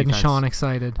Again, offense, you're getting defense. Sean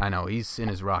excited. I know. He's in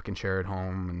his rocking chair at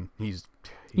home, and he's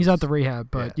out the rehab,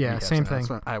 but yeah same thing.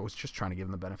 I was just trying to give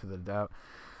him the benefit of the doubt.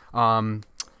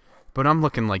 But I'm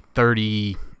looking like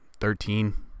 30-13,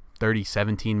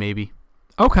 30-17 maybe.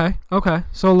 Okay.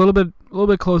 So a little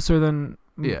bit closer than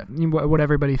what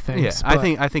everybody thinks. Yeah, I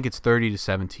think it's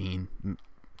 30-17.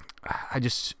 I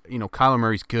just, Kyler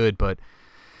Murray's good, but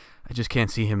I just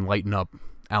can't see him lighting up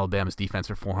Alabama's defense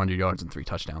for 400 yards and 3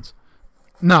 touchdowns.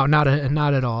 No, not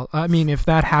at all. I mean, if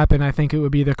that happened, I think it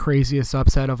would be the craziest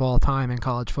upset of all time in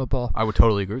college football. I would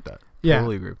totally agree with that. Yeah.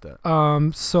 Totally agree with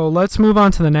that. So let's move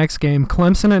on to the next game.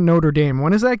 Clemson at Notre Dame.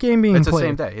 When is that game being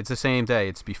played? It's the same day.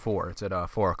 It's before. It's at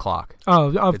 4:00.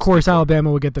 Oh, of course, before.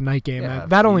 Alabama would get the night game. Yeah,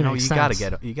 that only makes sense.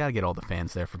 You gotta get all the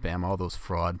fans there for Bama. All those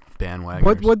fraud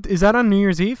bandwagoners. What is that on New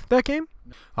Year's Eve? That game?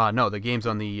 No, the game's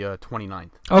on the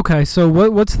 29th. Okay, so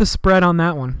what's the spread on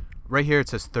that one? Right here it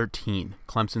says 13.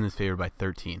 Clemson is favored by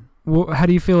 13. How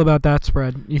do you feel about that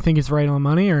spread? You think it's right on the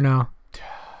money or no?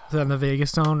 Is that in the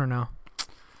Vegas zone or no?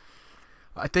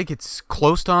 I think it's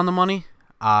close to on the money.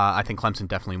 I think Clemson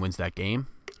definitely wins that game.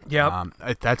 Yeah.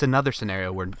 That's another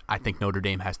scenario where I think Notre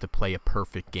Dame has to play a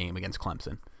perfect game against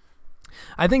Clemson.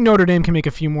 I think Notre Dame can make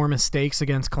a few more mistakes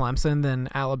against Clemson than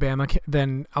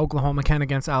Oklahoma can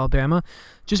against Alabama,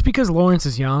 just because Lawrence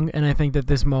is young, and I think that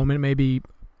this moment maybe,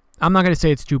 I'm not going to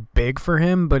say it's too big for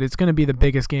him, but it's going to be the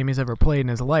biggest game he's ever played in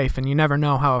his life, and you never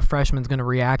know how a freshman's going to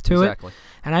react to it.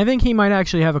 And I think he might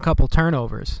actually have a couple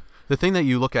turnovers. The thing that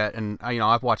you look at, and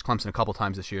I've watched Clemson a couple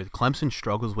times this year, Clemson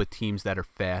struggles with teams that are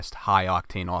fast,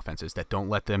 high-octane offenses that don't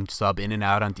let them sub in and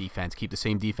out on defense, keep the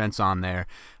same defense on there,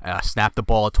 snap the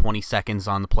ball at 20 seconds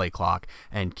on the play clock,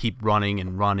 and keep running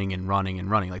and running and running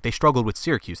and running. Like, they struggled with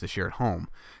Syracuse this year at home.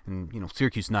 And,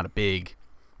 Syracuse is not a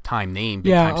big-time name.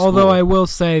 Yeah, although I will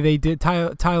say they did.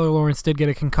 Tyler Lawrence did get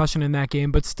a concussion in that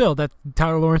game, but still, that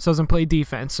Tyler Lawrence doesn't play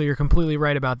defense, so you're completely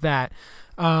right about that.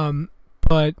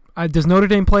 But does Notre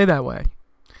Dame play that way?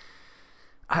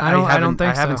 I don't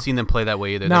think so. I haven't seen them play that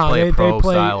way either. No, they play a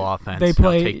pro-style offense. They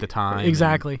play take the time.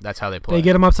 Exactly. That's how they play. They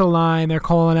get them up to the line. They're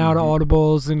calling out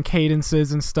audibles and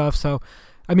cadences and stuff. So,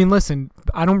 I mean, listen,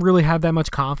 I don't really have that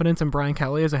much confidence in Brian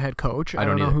Kelly as a head coach. I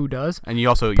don't know who does. And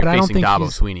you're facing Dabo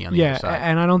Swinney on the other side. Yeah,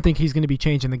 and I don't think he's going to be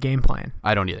changing the game plan.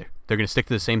 I don't either. They're going to stick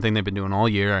to the same thing they've been doing all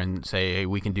year and say, hey,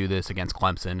 we can do this against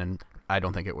Clemson, and I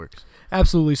don't think it works.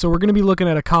 Absolutely. So we're going to be looking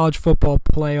at a college football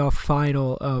playoff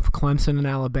final of Clemson and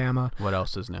Alabama. What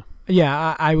else is new?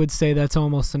 Yeah, I would say that's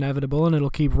almost inevitable, and it'll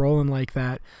keep rolling like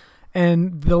that.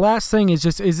 And the last thing is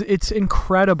it's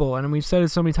incredible, and we've said it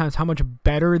so many times, how much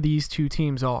better these two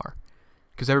teams are.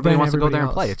 Because everybody wants to go there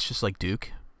and play. It's just like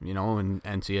Duke, and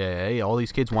NCAA. All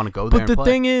these kids want to go there and play. But the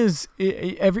thing is,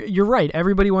 you're right.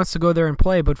 Everybody wants to go there and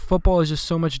play, but football is just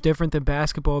so much different than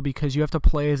basketball because you have to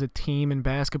play as a team in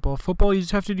basketball. Football, you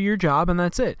just have to do your job, and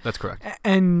that's it. That's correct.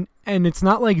 And it's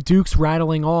not like Duke's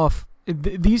rattling off.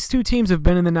 These two teams have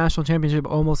been in the national championship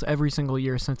almost every single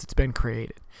year since it's been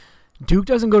created. Duke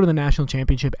doesn't go to the national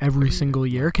championship every single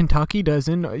year. Kentucky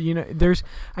doesn't.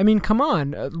 Come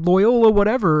on. Loyola,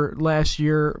 whatever, last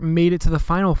year made it to the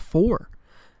Final Four.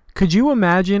 Could you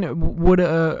imagine, would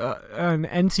an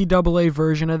NCAA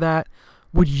version of that,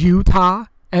 would Utah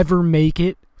ever make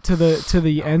it to the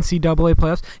NCAA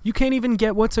playoffs? You can't even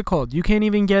get, what's it called? You can't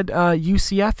even get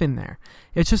UCF in there.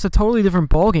 It's just a totally different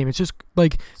ballgame. It's just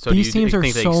like these teams are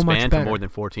so much better. To more than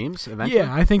 4 teams eventually?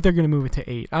 Yeah, I think they're going to move it to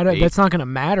 8. That's not going to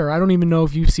matter. I don't even know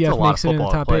if UCF makes it in the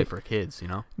top 8 for kids.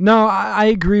 No, I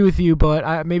agree with you,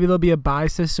 but maybe there'll be a bye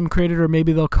system created, or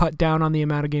maybe they'll cut down on the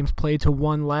amount of games played to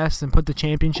 1 less and put the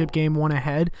championship game 1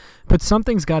 ahead. But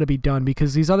something's got to be done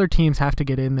because these other teams have to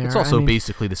get in there. It's also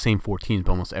basically the same 4 teams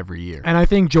almost every year. And I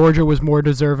think Georgia was more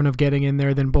deserving of getting in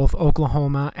there than both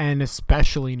Oklahoma and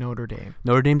especially Notre Dame.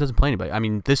 Notre Dame doesn't play anybody. I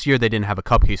mean, this year they didn't have a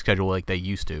cupcake schedule like they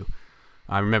used to.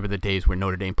 I remember the days where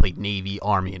Notre Dame played Navy,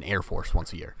 Army, and Air Force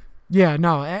once a year. Yeah,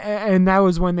 no, and that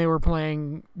was when they were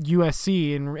playing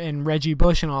USC and Reggie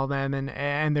Bush and all them,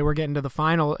 and they were getting to the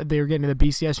final. They were getting to the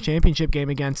BCS championship game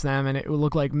against them, and it would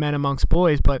look like men amongst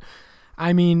boys. But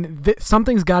I mean,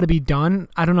 something's got to be done.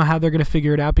 I don't know how they're going to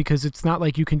figure it out because it's not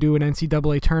like you can do an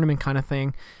NCAA tournament kind of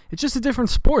thing. It's just a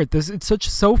different sport.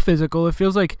 It's so physical. It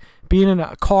feels like being in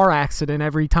a car accident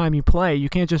every time you play. You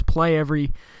can't just play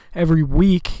every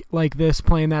week like this,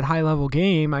 playing that high-level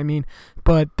game. I mean,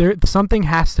 but something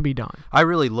has to be done. I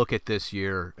really look at this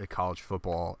year at college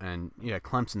football, and yeah,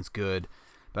 Clemson's good,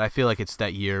 but I feel like it's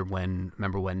that year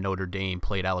remember when Notre Dame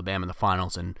played Alabama in the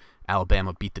finals and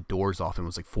Alabama beat the doors off and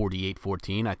was like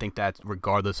 48-14. I think that's,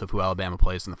 regardless of who Alabama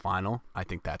plays in the final, I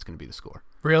think that's going to be the score.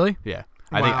 Really? Yeah.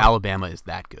 I think Alabama is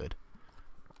that good.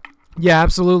 Yeah,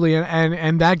 absolutely.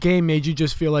 And that game made you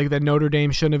just feel like that Notre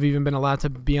Dame shouldn't have even been allowed to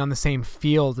be on the same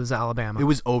field as Alabama. It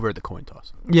was over at the coin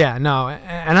toss. Yeah, no,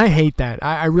 and I hate that.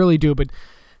 I really do, but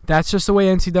that's just the way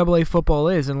NCAA football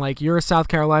is. And, like, you're a South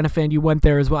Carolina fan. You went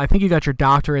there as well. I think you got your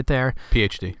doctorate there.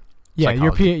 PhD. Yeah,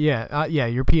 your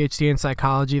PhD in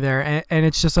psychology there, and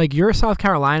it's just like you're a South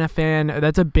Carolina fan.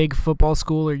 That's a big football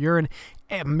school, or you're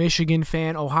a Michigan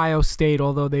fan, Ohio State,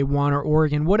 although they won, or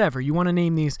Oregon, whatever. You want to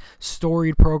name these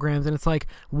storied programs, and it's like,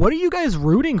 what are you guys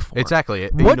rooting for? Exactly.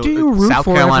 What do you root South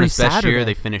for Carolina's every best Saturday? year,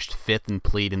 they finished 5th and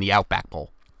played in the Outback Bowl.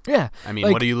 Yeah. I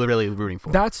mean, what are you literally rooting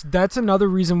for? That's another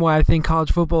reason why I think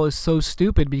college football is so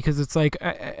stupid, because it's like,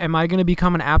 am I going to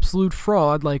become an absolute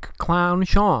fraud like Clown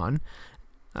Sean?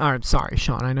 All right, sorry,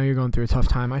 Sean. I know you're going through a tough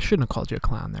time. I shouldn't have called you a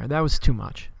clown there. That was too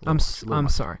much. I'm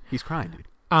sorry. He's crying,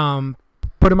 dude.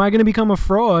 But am I going to become a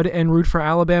fraud and root for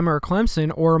Alabama or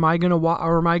Clemson, or am I going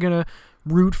to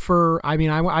root for? I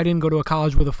mean, I didn't go to a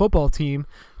college with a football team,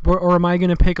 or am I going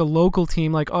to pick a local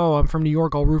team like, oh, I'm from New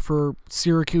York, I'll root for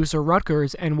Syracuse or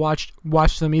Rutgers and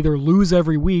watch them either lose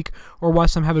every week or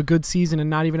watch them have a good season and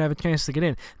not even have a chance to get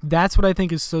in. That's what I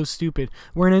think is so stupid.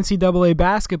 Where in NCAA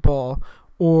basketball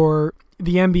or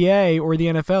the NBA or the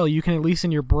NFL, you can at least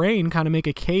in your brain kind of make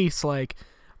a case like,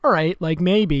 all right, like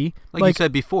maybe. Like you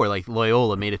said before, like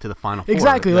Loyola made it to the Final Four.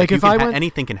 Exactly. Like if I went,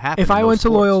 anything can happen. If I went to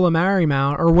Loyola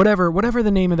Marymount or whatever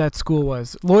the name of that school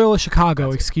was, Loyola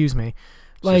Chicago, excuse me.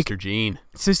 Like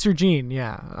Sister Jean,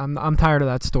 yeah. I'm tired of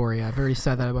that story. I've already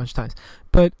said that a bunch of times.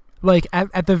 But like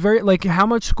at the very, like, how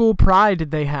much school pride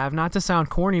did they have? Not to sound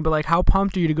corny, but like, how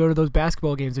pumped are you to go to those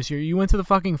basketball games this year? You went to the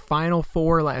fucking Final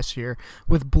Four last year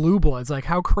with Blue Bloods. Like,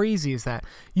 how crazy is that?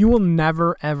 You will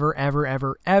never, ever, ever,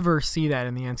 ever, ever see that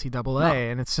in the NCAA, no.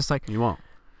 And it's just like, you won't.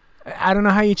 I don't know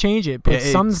how you change it, but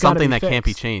it's something that can't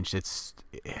be changed.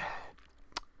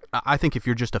 I think if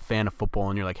you're just a fan of football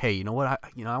and you're like, hey, you know what,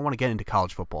 I want to get into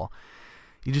college football.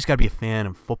 You just got to be a fan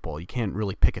of football. You can't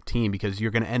really pick a team because you're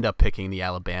going to end up picking the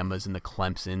Alabamas and the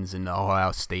Clemsons and the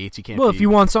Ohio States. You can't. Well, if you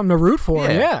want something to root for,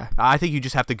 yeah. I think you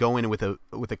just have to go in with a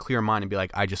clear mind and be like,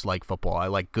 I just like football. I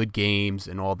like good games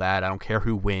and all that. I don't care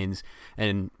who wins,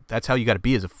 and that's how you got to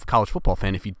be as a college football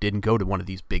fan. If you didn't go to one of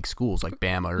these big schools like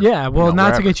Bama, or not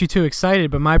wherever. To get you too excited,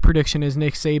 but my prediction is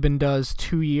Nick Saban does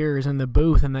 2 years in the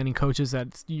booth and then he coaches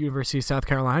at University of South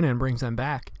Carolina and brings them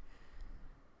back.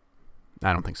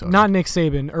 I don't think so. Not Nick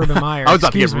Saban, Urban Meyer. I was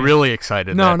about to get really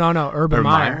excited. No. Urban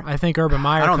Meyer. I think Urban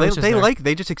Meyer. I don't know.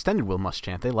 They just extended Will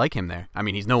Muschamp. They like him there. I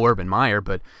mean, he's no Urban Meyer,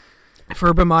 but if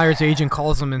Urban Meyer's agent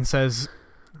calls him and says,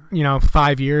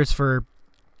 5 years for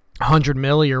 $100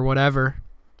 million or whatever,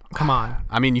 come on.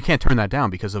 I mean, you can't turn that down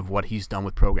because of what he's done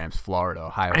with programs, Florida,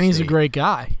 Ohio State. And he's a great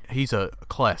guy. He's a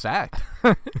class act.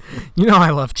 I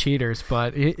love cheaters,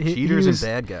 but cheaters and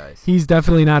bad guys. He's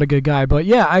definitely not a good guy. But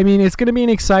yeah, I mean, it's going to be an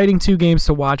exciting 2 games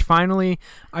to watch. Finally,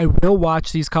 I will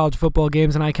watch these college football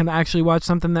games, and I can actually watch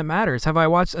something that matters. Have I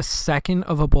watched a second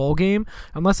of a bowl game?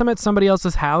 Unless I'm at somebody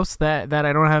else's house that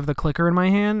I don't have the clicker in my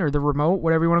hand or the remote,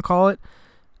 whatever you want to call it.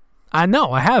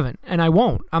 No, I haven't, and I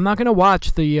won't. I'm not going to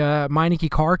watch the Meineke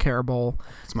Car Care Bowl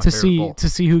to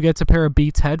see who gets a pair of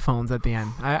Beats headphones at the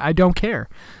end. I don't care.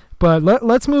 But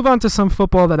let's move on to some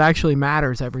football that actually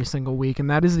matters every single week, and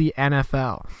that is the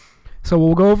NFL. So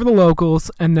we'll go over the locals,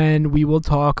 and then we will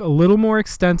talk a little more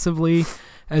extensively,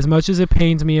 as much as it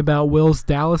pains me, about Will's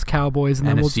Dallas Cowboys. And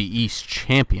NFC East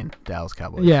champion Dallas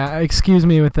Cowboys. Yeah, excuse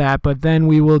me with that, but then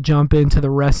we will jump into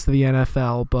the rest of the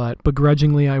NFL, but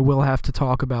begrudgingly I will have to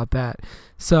talk about that.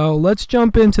 So let's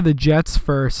jump into the Jets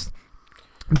first.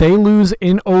 They lose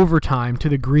in overtime to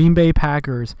the Green Bay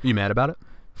Packers. You mad about it?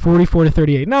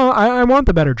 44-38. No, I want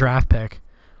the better draft pick.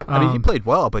 I mean, you played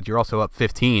well, but you're also up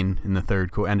 15 in the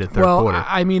third quarter. Well,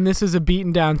 I mean, this is a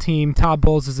beaten-down team. Todd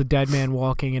Bowles is a dead man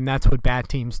walking, and that's what bad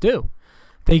teams do.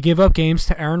 They give up games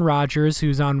to Aaron Rodgers,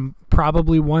 who's on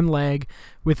probably one leg,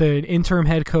 with an interim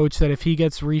head coach that if he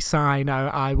gets re-signed,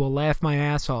 I will laugh my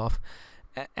ass off,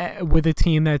 with a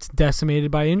team that's decimated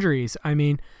by injuries. I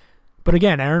mean, but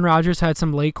again, Aaron Rodgers had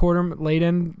some late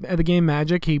end of the game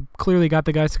magic. He clearly got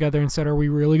the guys together and said, are we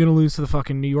really going to lose to the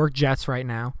fucking New York Jets right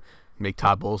now? Make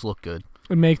Todd Bowles look good.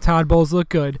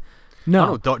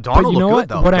 No. Darnold but you know looked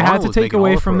good, what? What I had to take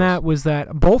away from that was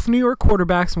that both New York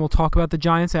quarterbacks, and we'll talk about the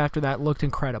Giants after that, looked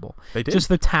incredible. They did. Just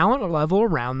the talent level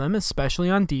around them,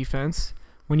 especially on defense,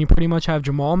 when you pretty much have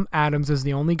Jamal Adams as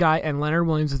the only guy and Leonard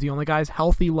Williams as the only guys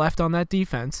healthy left on that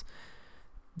defense,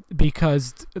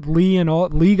 because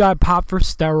Lee got popped for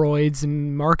steroids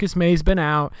and Marcus May's been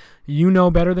out. You know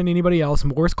better than anybody else.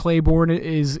 Morris Claiborne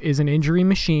is an injury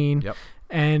machine. Yep.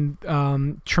 And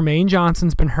Tremaine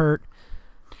Johnson's been hurt.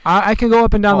 I can go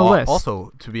up and down the list.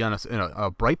 Also, to be honest,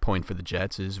 a bright point for the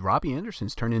Jets is Robbie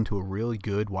Anderson's turned into a really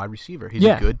good wide receiver. He's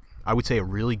I would say a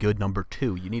really good number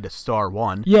 2. You need a star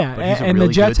 1. Yeah, and really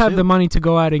the Jets have the money to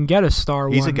go out and get a star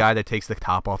 1. He's a guy that takes the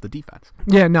top off the defense.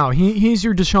 Yeah, no, he's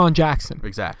your Deshaun Jackson.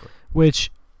 Exactly. Which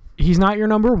he's not your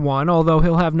number 1, although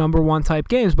he'll have number 1 type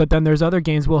games, but then there's other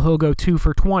games where he'll go 2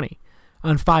 for 20.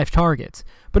 on 5 targets.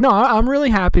 But no, I'm really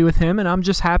happy with him, and I'm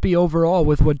just happy overall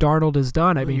with what Darnold has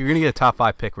done. I mean, you're going to get a top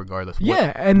 5 pick regardless.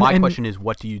 Yeah, my question is,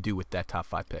 what do you do with that top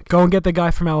 5 pick? Go and get the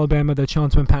guy from Alabama that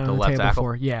Sean's been pounding on the table tackle?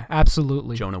 for. Yeah,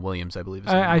 absolutely. Jonah Williams, I believe.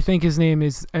 I think his name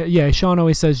is. Sean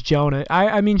always says Jonah.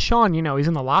 I mean, Sean, he's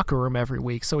in the locker room every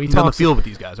week, so he's on the field with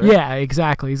these guys, right? Yeah,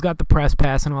 exactly. He's got the press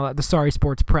pass and all that. The Sorry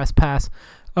Sports press pass.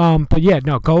 But yeah,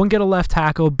 no, go and get a left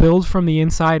tackle. Build from the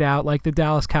inside out like the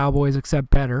Dallas Cowboys, except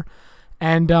better.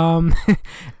 And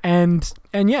and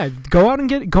yeah, go out and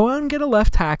get a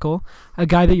left tackle, a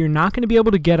guy that you're not going to be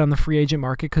able to get on the free agent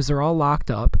market because they're all locked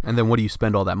up. And then what do you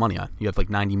spend all that money on? You have like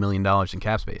 $90 million in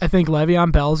cap space. I think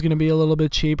Le'Veon Bell is going to be a little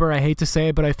bit cheaper. I hate to say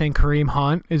it, but I think Kareem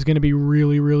Hunt is going to be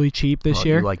really, really cheap this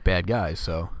year. You like bad guys,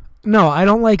 so. No, I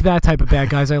don't like that type of bad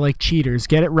guys. I like cheaters.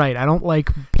 Get it right. I don't like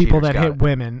people that hit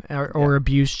women or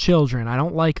abuse children. I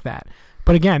don't like that.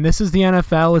 But again, this is the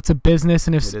NFL. It's a business,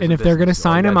 and if they're going to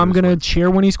sign him, I'm going to cheer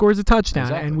when he scores a touchdown.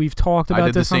 Exactly. And we've talked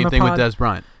about this on the pod. I did the same thing with Dez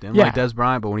Bryant. Didn't like Dez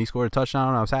Bryant, but when he scored a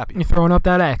touchdown, I was happy. You're throwing up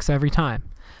that X every time.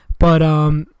 But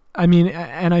I mean,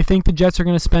 and I think the Jets are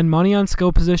going to spend money on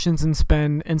skill positions and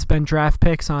spend draft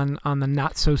picks on the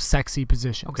not so sexy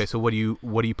positions. Okay, so what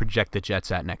do you project the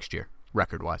Jets at next year?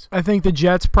 Record-wise, I think the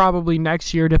Jets probably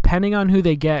next year, depending on who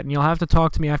they get, and you'll have to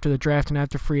talk to me after the draft and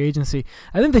after free agency.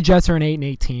 I think the Jets are an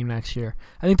 8-8 team next year.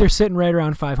 I think they're sitting right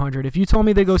around 500. If you told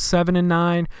me they go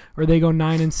 7-9 or they go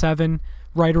 9-7,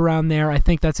 right around there, I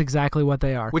think that's exactly what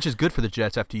they are. Which is good for the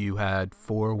Jets after you had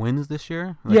 4 wins this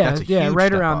year. That's a huge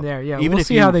right around up. There. Yeah, even we'll if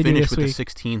see you how they finish do with this the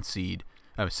 16th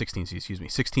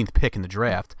pick in the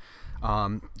draft.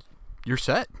 You're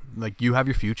set. Like, you have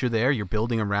your future there. You're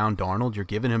building around Darnold. You're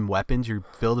giving him weapons. You're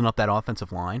building up that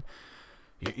offensive line.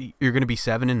 You're going to be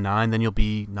 7-9. Then you'll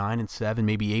be 9-7,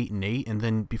 maybe 8-8, and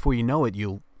then before you know it,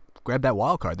 you'll grab that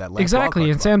wild card. That last exactly.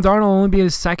 And Sam Darnold will only be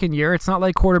his second year. It's not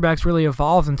like quarterbacks really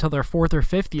evolve until their 4th or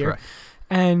 5th year. Correct.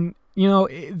 And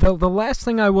the last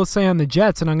thing I will say on the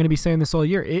Jets, and I'm going to be saying this all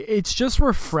year, it's just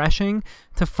refreshing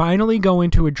to finally go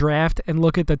into a draft and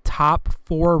look at the top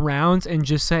 4 rounds and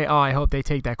just say, oh, I hope they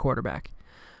take that quarterback.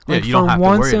 Like, you don't have for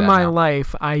once to worry in my now.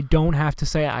 life, I don't have to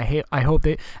say I hope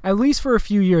they, at least for a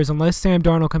few years, unless Sam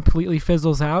Darnold completely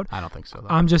fizzles out. I don't think so, though.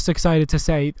 I'm just excited to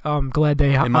say I'm glad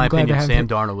they have. In my opinion, Sam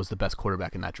Darnold was the best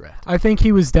quarterback in that draft. I think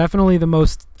he was definitely the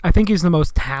most. I think he's the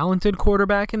most talented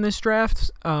quarterback in this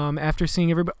draft. After seeing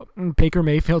everybody, Baker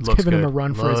Mayfield's giving him a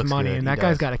run for his money, and that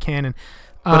guy's got a cannon.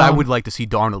 But I would like to see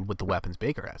Darnold with the weapons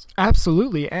Baker has.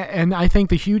 Absolutely, and I think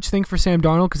the huge thing for Sam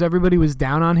Darnold, because everybody was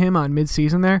down on him on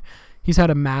midseason there. He's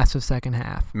had a massive second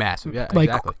half. Massive, yeah,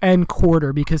 exactly. And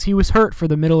quarter, because he was hurt for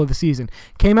the middle of the season.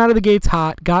 Came out of the gates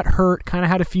hot, got hurt, kind of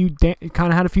had a few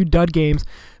dud games,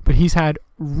 but he's had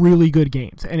really good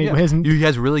games. And it hasn't. He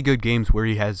has really good games where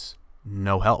he has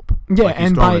no help. Yeah, like he's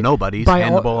and throwing to nobody,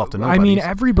 handing the ball off to nobody. I mean,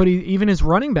 everybody, even his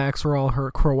running backs are all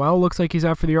hurt. Crowell looks like he's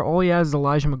out for the year. All he has is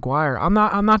Elijah McGuire. I'm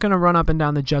not going to run up and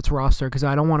down the Jets roster because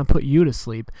I don't want to put you to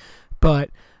sleep.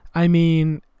 But I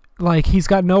mean, like, he's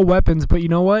got no weapons, but you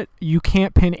know what? You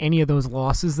can't pin any of those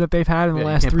losses that they've had in the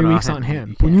last 3 weeks on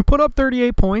him. When you put up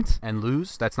 38 points and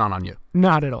lose, that's not on you.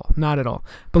 Not at all. Not at all.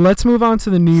 But let's move on to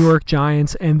the New York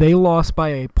Giants, and they lost by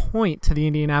a point to the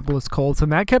Indianapolis Colts,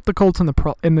 and that kept the Colts in the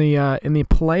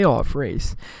playoff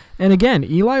race. And again,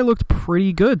 Eli looked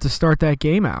pretty good to start that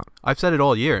game out. I've said it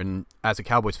all year, and as a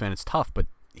Cowboys fan, it's tough, but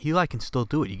Eli can still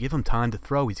do it. You give him time to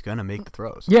throw, he's going to make the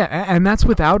throws. Yeah, and that's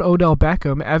without Odell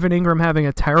Beckham. Evan Ingram having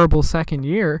a terrible second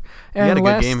year. And he had a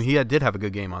good game. He did have a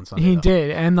good game on Sunday. He did.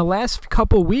 And the last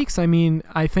couple weeks, I mean,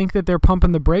 I think that they're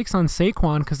pumping the brakes on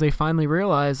Saquon because they finally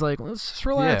realized, like, let's just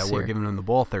relax we're giving him the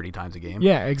ball 30 times a game.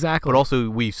 Yeah, exactly. But also,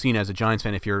 we've seen as a Giants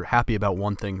fan, if you're happy about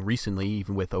one thing recently,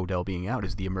 even with Odell being out,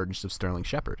 is the emergence of Sterling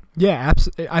Shepard. Yeah,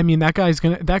 absolutely. I mean, that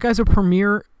guy's a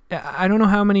premier. I don't know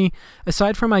how many,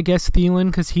 aside from, I guess, Thielen,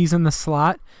 because he's in the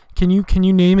slot. Can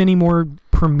you name any more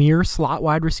premier slot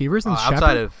wide receivers than Shepard?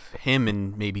 Outside of him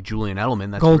and maybe Julian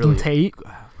Edelman, that's Golden Tate.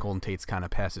 Golden Tate's kind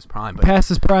of past his prime. But past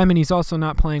his prime, and he's also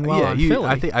not playing well on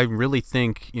Philly. I really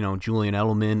think Julian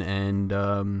Edelman and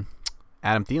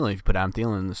Adam Thielen. If you put Adam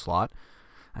Thielen in the slot,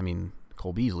 I mean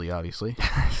Cole Beasley, obviously.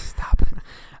 Stop it.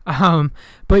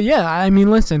 But yeah, I mean,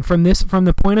 listen, from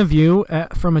the point of view,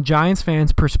 from a Giants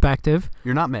fan's perspective,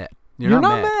 you're not mad. You're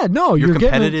not mad. No, you're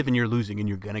competitive and you're losing, and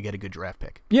you're gonna get a good draft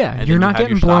pick. Yeah, and you're not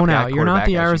getting blown out. You're not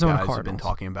the Arizona Cardinals. Have been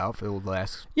talking about for the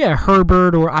last. Yeah,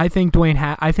 Herbert, or I think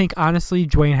honestly,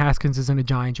 Dwayne Haskins is in a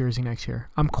Giant jersey next year.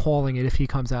 I'm calling it if he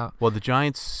comes out. Well, the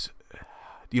Giants.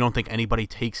 You don't think anybody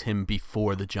takes him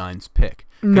before the Giants pick?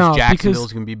 No,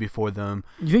 Jacksonville's gonna be before them.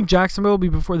 You think Jacksonville will be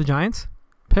before the Giants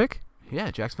pick? Yeah,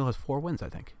 Jacksonville has 4 wins, I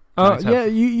think. Oh, yeah,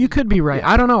 you could be right.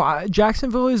 Yeah. I don't know.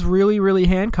 Jacksonville is really, really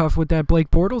handcuffed with that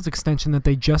Blake Bortles extension that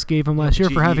they just gave him last year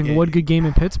for having one good game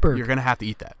in Pittsburgh. You're going to have to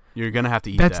eat that. You're going to have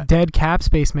to eat that. That's dead cap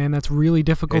space, man. That's really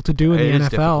difficult to do in the NFL. It is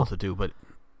difficult to do, but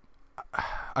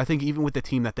I think even with the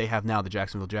team that they have now, the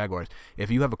Jacksonville Jaguars, if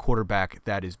you have a quarterback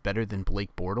that is better than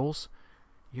Blake Bortles,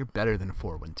 you're better than a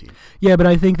 4-win team. Yeah, but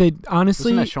I think that,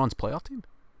 honestly... Isn't that Sean's playoff team?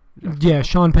 Yeah,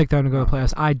 Sean picked them to go to the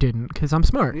playoffs. I didn't, because I'm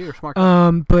smart. You're a smart.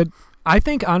 But I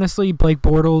think, honestly,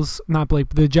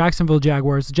 the Jacksonville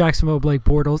Jaguars, the Jacksonville Blake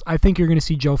Bortles, I think you're going to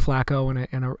see Joe Flacco in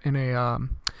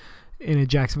a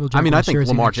Jacksonville Jaguars. I mean, I think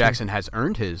Lamar Jackson has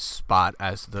earned his spot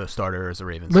as the starter as the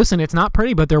Ravens. Listen, it's not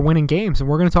pretty, but they're winning games, and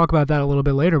we're going to talk about that a little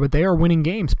bit later, but they are winning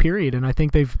games, period, and I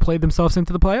think they've played themselves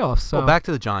into the playoffs. So. Well, back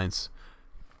to the Giants.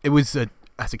 It was,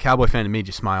 as a Cowboy fan, it made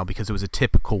you smile because it was a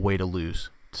typical way to lose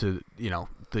to,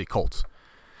 the Colts.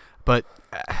 But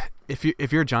if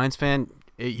you're a Giants fan,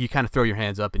 you kind of throw your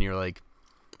hands up and you're like,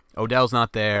 Odell's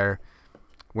not there.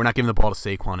 We're not giving the ball to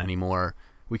Saquon anymore.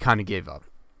 We kind of gave up.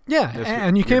 Yeah,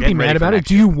 and you can't be mad about it.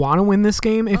 Do you want to win this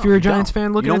game if you're a Giants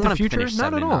fan looking at the future?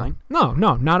 Not at all. No,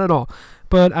 not at all.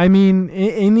 But, I mean,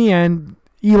 in the end,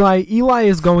 Eli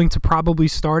is going to probably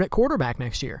start at quarterback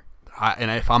next year. And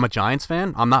if I'm a Giants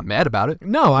fan, I'm not mad about it.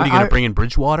 No. Are you going to bring in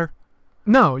Bridgewater?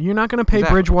 No, you're not going to pay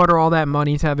Bridgewater all that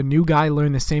money to have a new guy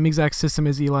learn the same exact system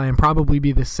as Eli and probably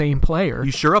be the same player.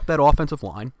 You shore up that offensive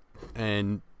line,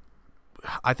 and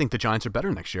I think the Giants are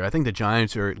better next year. I think the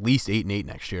Giants are at least 8-8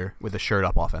 next year with a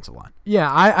shored-up offensive line. Yeah,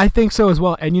 I think so as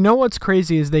well. And you know what's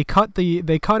crazy is they cut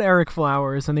Eric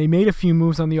Flowers, and they made a few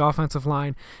moves on the offensive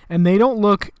line, and they don't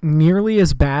look nearly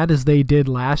as bad as they did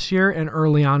last year and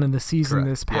early on in the season.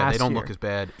 This past year. Yeah, they don't look as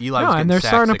bad. Eli was and they're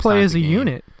starting to play as a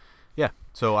unit. Yeah,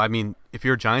 so, I mean, if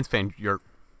you're a Giants fan,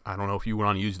 I don't know if you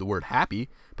want to use the word happy,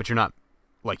 but you're not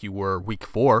like you were week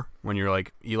 4 when you're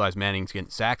like Eli Manning's getting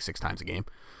sacked 6 times a game.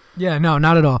 Yeah, no,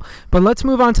 not at all. But let's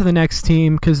move on to the next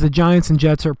team because the Giants and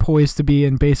Jets are poised to be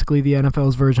in basically the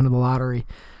NFL's version of the lottery.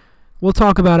 We'll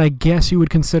talk about, I guess you would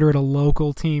consider it a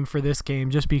local team for this game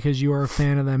just because you are a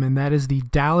fan of them, and that is the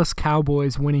Dallas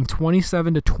Cowboys winning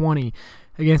 27-20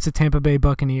 against the Tampa Bay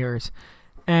Buccaneers.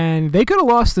 And they could have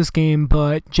lost this game,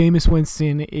 but Jameis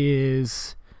Winston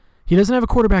he doesn't have a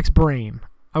quarterback's brain.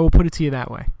 I will put it to you that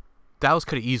way. Dallas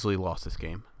could have easily lost this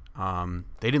game.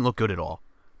 They didn't look good at all,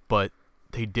 but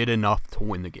they did enough to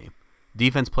win the game.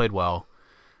 Defense played well.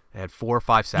 They had 4 or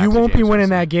 5 sacks. You won't be winning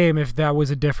that game if that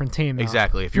was a different team, though.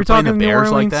 Exactly. If you're playing the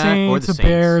Bears like that or the Saints,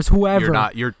 Bears,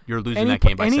 whoever, you're losing that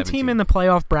game by 17. Any team in the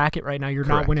playoff bracket right now, you're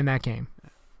not winning that game.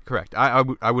 Correct. I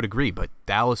would agree, but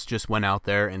Dallas just went out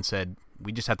there and said,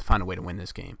 we just have to find a way to win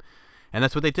this game. And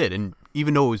that's what they did. And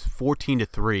even though it was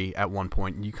 14-3 at one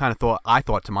point, I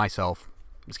thought to myself,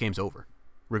 this game's over.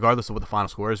 Regardless of what the final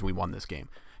score is, we won this game.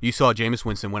 You saw Jameis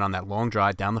Winston went on that long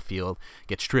drive down the field,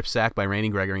 get strip sacked by Randy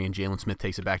Gregory, and Jalen Smith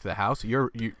takes it back to the house.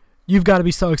 You've got to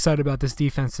be so excited about this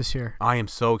defense this year. I am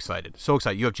so excited. So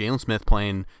excited. You have Jalen Smith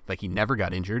playing like he never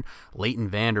got injured. Leighton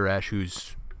Vander Esch,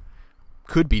 who's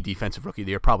could be defensive rookie of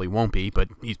the year, probably won't be, but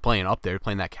he's playing up there,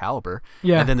 playing that caliber.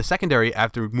 Yeah. And then the secondary,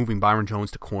 after moving Byron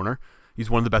Jones to corner, he's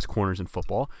one of the best corners in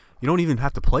football. You don't even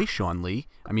have to play Sean Lee.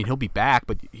 I mean, he'll be back,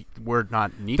 but we're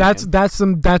not needing him.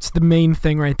 That's the main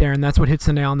thing right there, and that's what hits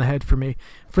the nail on the head for me.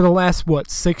 For the last,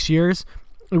 6 years,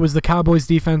 it was the Cowboys'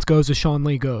 defense goes as Sean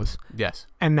Lee goes. Yes.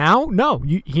 And now, no,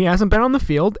 he hasn't been on the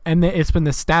field, and it's been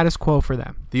the status quo for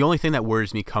them. The only thing that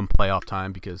worries me come playoff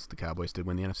time, because the Cowboys did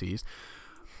win the NFC East,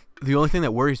 the only thing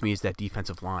that worries me is that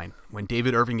defensive line. When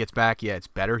David Irving gets back, it's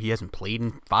better. He hasn't played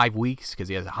in 5 weeks because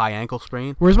he has a high ankle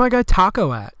sprain. Where's my guy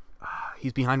Taco at?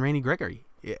 He's behind Randy Gregory.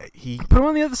 Put him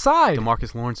on the other side.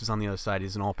 DeMarcus Lawrence is on the other side.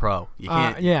 He's an all-pro. You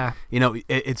can't. Yeah.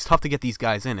 It's tough to get these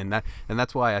guys in, and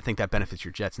that's why I think that benefits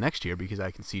your Jets next year because I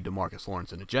can see DeMarcus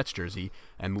Lawrence in a Jets jersey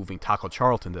and moving Taco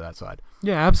Charlton to that side.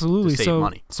 Yeah, absolutely. To save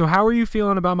money. So how are you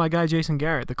feeling about my guy Jason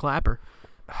Garrett, the clapper?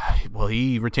 Well,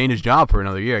 he retained his job for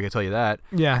another year, I can tell you that.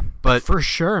 Yeah, but for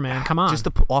sure, man. Come on. Just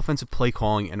the offensive play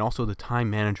calling and also the time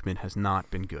management has not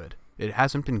been good. It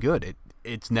hasn't been good.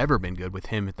 It's never been good with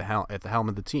him at the helm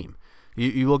of the team.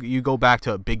 You go back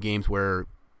to big games where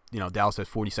Dallas has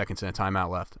 40 seconds and a timeout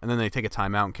left, and then they take a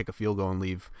timeout and kick a field goal and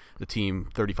leave the team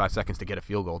 35 seconds to get a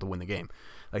field goal to win the game.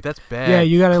 Like that's bad. Yeah,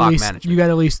 you got management. You got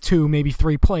at least 2, maybe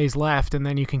 3 plays left, and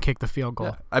then you can kick the field goal.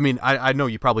 Yeah. I mean, I know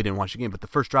you probably didn't watch the game, but the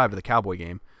first drive of the Cowboy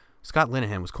game, Scott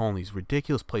Linehan was calling these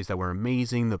ridiculous plays that were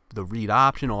amazing. The read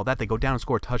option, all that. They go down and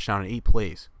score a touchdown in 8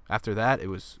 plays. After that, it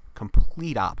was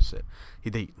complete opposite.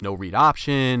 They no read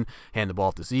option, hand the ball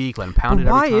off to Zeke, let him pound it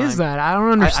every time. Why is that? I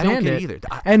don't understand I don't get it either.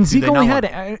 And Zeke only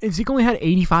had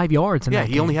 85 yards in that game.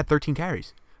 Yeah, he only had 13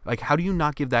 carries. Like, how do you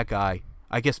not give that guy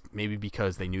I guess maybe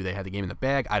because they knew they had the game in the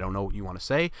bag. I don't know what you want to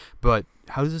say, but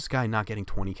how is this guy not getting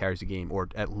 20 carries a game or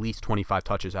at least 25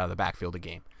 touches out of the backfield a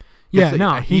game?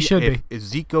 Yeah, he should be. If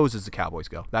Zeke goes as the Cowboys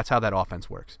go. That's how that offense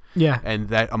works. Yeah. And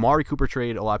that Amari Cooper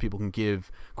trade, a lot of people can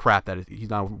give crap that he's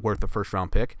not worth a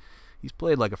first-round pick. He's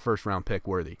played like a first-round pick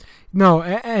worthy. No,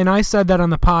 and I said that on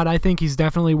the pod. I think he's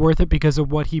definitely worth it because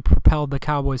of what he propelled the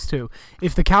Cowboys to.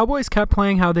 If the Cowboys kept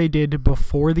playing how they did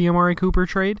before the Amari Cooper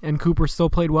trade and Cooper still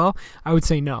played well, I would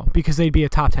say no because they'd be a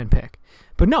top 10 pick.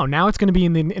 But no, now it's going to be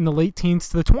in the late teens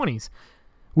to the 20s.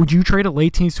 Would you trade a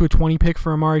late teens to a 20 pick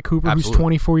for Amari Cooper, Absolutely. who's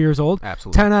 24 years old?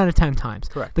 Absolutely. 10 out of 10 times.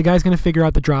 Correct. The guy's going to figure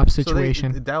out the drop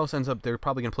situation. So Dallas ends up, they're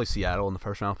probably going to play Seattle in the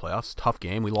first round of playoffs. Tough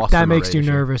game. We lost. That makes you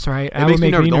nervous, right? It makes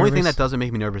me nervous. The only thing that doesn't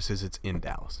make me nervous is it's in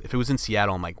Dallas. If it was in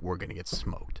Seattle, I'm like, we're going to get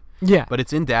smoked. Yeah. But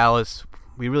it's in Dallas.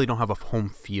 We really don't have a home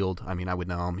field. I mean, I would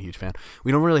know. I'm a huge fan.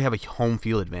 We don't really have a home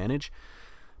field advantage.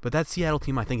 But that Seattle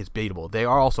team, I think, is beatable. They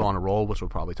are also on a roll, which we'll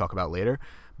probably talk about later.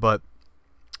 But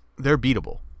they're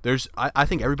beatable. I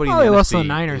think everybody in the NFC lost to the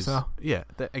Niners, though. Yeah,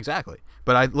 exactly.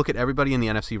 But I look at everybody in the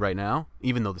NFC right now,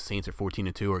 even though the Saints are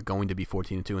 14-2 or going to be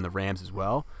 14-2, and the Rams as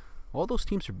well. All those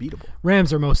teams are beatable.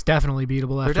 Rams are most definitely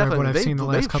beatable after what I've seen the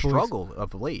last couple of weeks. They've struggled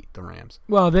of late, the Rams.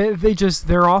 Well, they just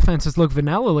their offenses look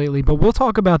vanilla lately, but we'll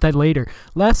talk about that later.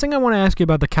 Last thing I want to ask you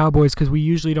about the Cowboys, because we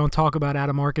usually don't talk about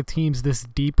out-of-market teams this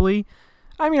deeply.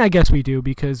 I mean, I guess we do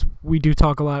because we do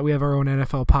talk a lot. We have our own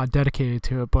NFL pod dedicated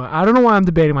to it, but I don't know why I'm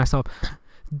debating myself.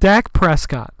 Dak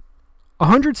Prescott,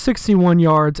 161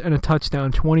 yards and a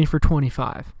touchdown, 20 for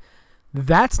 25.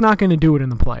 That's not going to do it in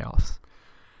the playoffs.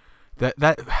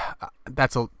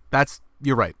 That's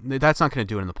you're right. That's not going to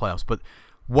do it in the playoffs. But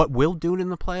what will do it in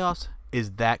the playoffs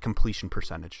is that completion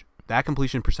percentage. That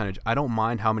completion percentage. I don't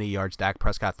mind how many yards Dak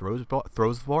Prescott throws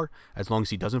for, as long as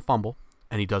he doesn't fumble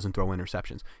and he doesn't throw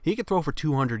interceptions. He could throw for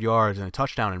 200 yards and a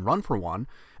touchdown and run for one.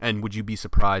 And would you be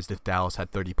surprised if Dallas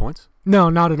had 30 points? No,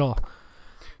 not at all.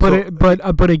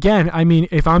 But again, I mean,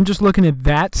 if I'm just looking at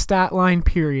that stat line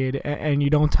period, and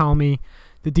you don't tell me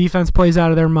the defense plays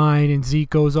out of their mind and Zeke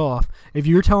goes off, if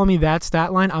you're telling me that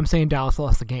stat line, I'm saying Dallas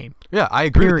lost the game. Yeah, I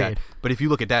agree with that. But if you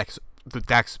look at Dak's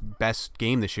best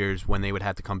game this year is when they would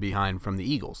have to come behind from the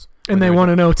Eagles. And they won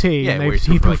an OT, and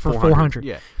he threw for 400.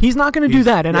 Yeah. He's not going to do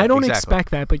that, and I don't expect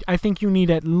that, but I think you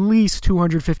need at least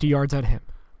 250 yards out of him.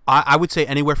 I would say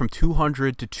anywhere from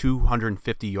 200 to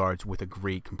 250 yards with a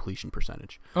great completion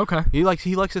percentage. Okay. He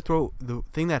likes to throw. The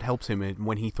thing that helps him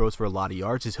when he throws for a lot of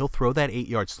yards is he'll throw that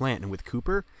 8-yard slant, and with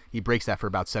Cooper, he breaks that for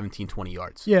about 17, 20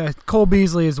 yards. Yeah, Cole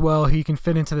Beasley as well. He can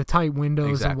fit into the tight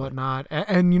windows and whatnot.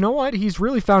 And you know what? He's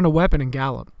really found a weapon in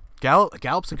Gallup.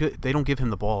 Gallup's a good. They don't give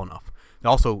him the ball enough.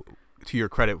 Also, to your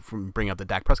credit from bringing up the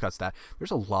Dak Prescott stat,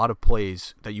 there's a lot of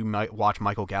plays that you might watch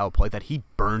Michael Gallup play that he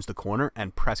burns the corner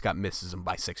and Prescott misses him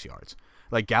by 6 yards.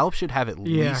 Like, Gallup should have at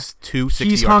least 2 60-yard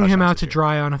touchdowns. He's hung him out to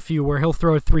dry on a few where he'll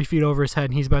throw it 3 feet over his head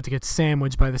and he's about to get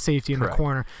sandwiched by the safety in the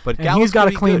corner. But he's got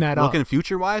to clean that up. Looking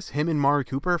future-wise, him and Amari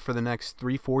Cooper for the next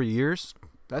 3-4 years,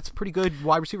 that's a pretty good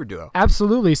wide receiver duo.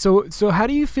 Absolutely. So how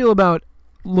do you feel about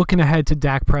looking ahead to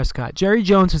Dak Prescott? Jerry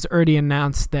Jones has already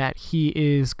announced that he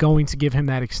is going to give him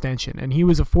that extension, and he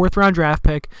was a 4th-round draft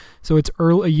pick, so it's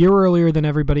a year earlier than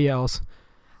everybody else.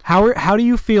 How do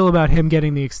you feel about him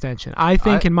getting the extension? I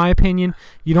think, in my opinion,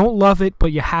 you don't love it,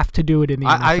 but you have to do it in the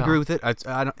NFL. I agree with it. It's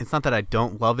not that I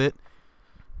don't love it.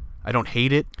 I don't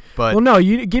hate it, but... Well, no,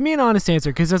 you give me an honest answer,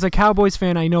 because as a Cowboys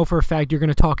fan, I know for a fact you're going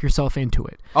to talk yourself into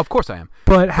it. Of course I am.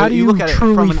 But how do you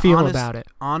truly feel about it?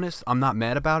 Honest, I'm not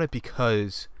mad about it,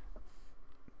 because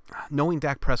knowing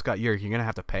Dak Prescott, you're going to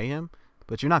have to pay him,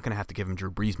 but you're not going to have to give him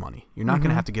Drew Brees money. You're not going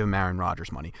to have to give him Aaron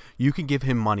Rodgers money. You can give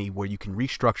him money where you can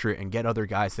restructure it and get other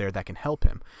guys there that can help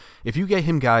him. If you get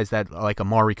him guys that like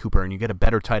Amari Cooper and you get a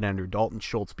better tight end, or Dalton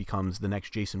Schultz becomes the next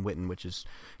Jason Witten, which is,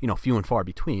 few and far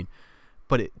between.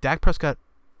 But Dak Prescott,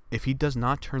 if he does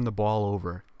not turn the ball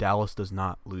over, Dallas does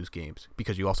not lose games,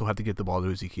 because you also have to get the ball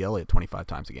to Ezekiel Elliott 25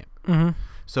 times a game. Mm-hmm.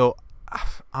 So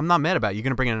I'm not mad about it. You're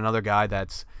going to bring in another guy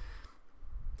that's...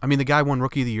 I mean, the guy won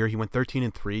Rookie of the Year. He went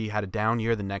 13-3, had a down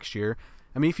year the next year.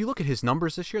 I mean, if you look at his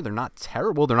numbers this year, they're not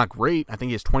terrible. They're not great. I think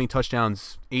he has 20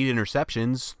 touchdowns, 8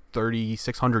 interceptions,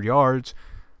 3,600 yards.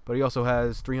 But he also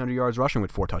has 300 yards rushing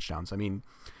with 4 touchdowns. I mean,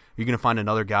 you're going to find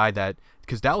another guy that...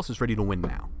 Because Dallas is ready to win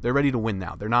now. They're ready to win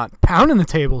now. They're not... Pounding the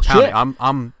table. Pounding.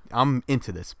 Shit. I'm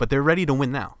into this. But they're ready to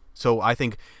win now. So I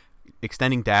think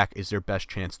extending Dak is their best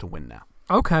chance to win now.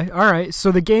 Okay. All right.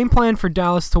 So the game plan for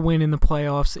Dallas to win in the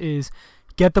playoffs is...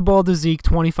 Get the ball to Zeke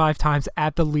 25 times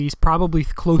at the least, probably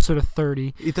closer to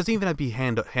 30. It doesn't even have to be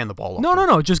hand the ball off.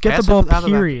 No. Just get the ball,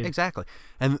 period. Exactly.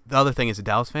 And the other thing, as a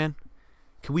Dallas fan,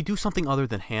 can we do something other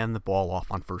than hand the ball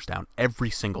off on first down every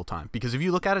single time? Because if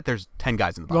you look at it, there's 10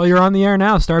 guys in the box. Well, you're on the air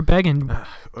now. Start begging.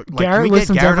 Garrett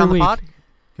listens every week. Pod?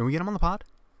 Can we get him on the pod?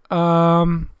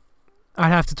 I'd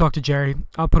have to talk to Jerry.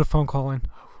 I'll put a phone call in.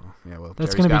 Yeah, well,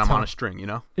 that's going to be him tough. on a string, you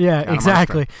know? Yeah,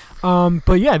 exactly.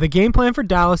 But yeah, the game plan for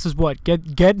Dallas is what?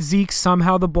 Get Zeke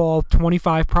somehow the ball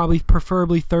 25,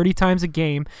 preferably 30 times a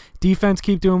game. Defense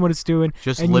keep doing what it's doing.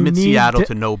 Just limit Seattle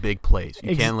to no big plays.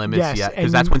 You can't limit Seattle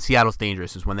because that's when Seattle's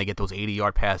dangerous, is when they get those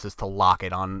 80-yard passes to lock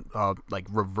it on like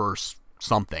reverse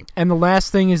something. And the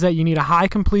last thing is that you need a high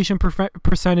completion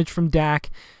percentage from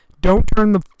Dak. Don't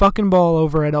turn the fucking ball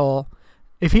over at all.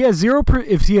 If he has zero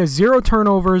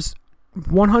turnovers,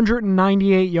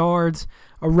 198 yards,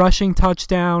 a rushing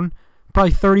touchdown,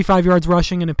 probably 35 yards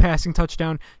rushing and a passing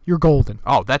touchdown, you're golden.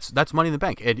 Oh, that's money in the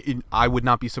bank. I would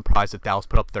not be surprised if Dallas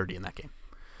put up 30 in that game.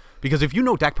 Because if you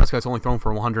know Dak Prescott's only thrown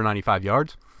for 195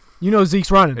 yards, you know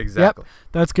Zeke's running. Exactly. Yep,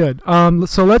 that's good.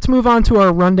 So let's move on to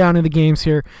our rundown of the games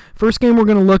here. First game we're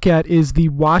going to look at is the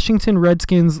Washington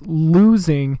Redskins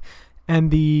losing,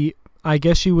 and I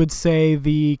guess you would say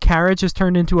the carriage has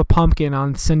turned into a pumpkin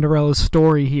on Cinderella's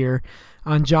story here.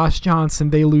 On Josh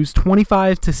Johnson, they lose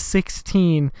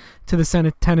 25-16 to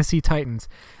the Tennessee Titans.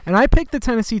 And I picked the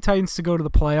Tennessee Titans to go to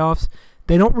the playoffs.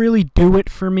 They don't really do it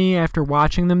for me after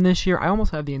watching them this year. I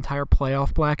almost have the entire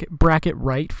playoff bracket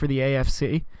right for the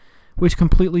AFC, which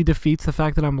completely defeats the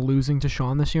fact that I'm losing to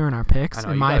Sean this year in our picks,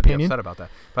 in my opinion. Be upset about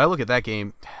that. But I look at that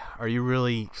game. Are you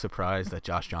really surprised that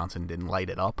Josh Johnson didn't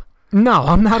light it up? No,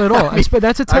 I'm not at all.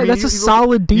 That's a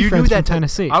solid defense from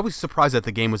Tennessee. I was surprised that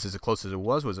the game was as close as it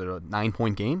was. Was it a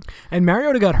 9-point game? And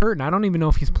Mariota got hurt, and I don't even know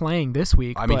if he's playing this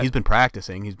week. I mean, he's been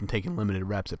practicing. He's been taking limited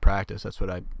reps at practice. That's what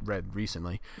I read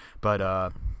recently. But, I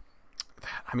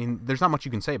mean, there's not much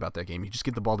you can say about that game. You just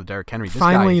give the ball to Derrick Henry.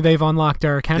 Finally, they've unlocked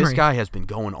Derrick Henry. This guy has been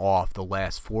going off the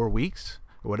last 4 weeks.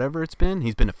 Whatever it's been,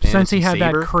 he's been a fantasy since he had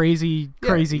saver. That crazy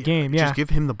game. Yeah, just give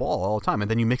him the ball all the time, and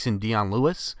then you mix in Dion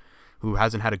Lewis, who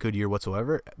hasn't had a good year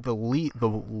whatsoever. The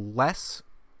less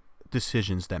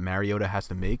decisions that Mariota has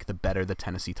to make, the better the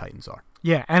Tennessee Titans are.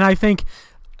 Yeah, and I think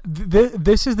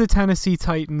this is the Tennessee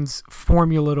Titans'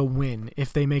 formula to win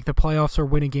if they make the playoffs or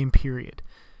win a game, period.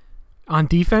 On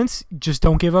defense, just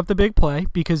don't give up the big play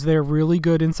because they're really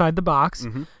good inside the box,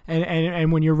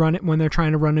 and when they're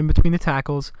trying to run in between the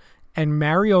tackles. And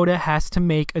Mariota has to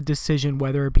make a decision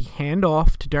whether it be hand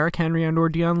off to Derrick Henry and or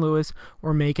Dion Lewis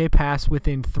or make a pass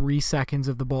within 3 seconds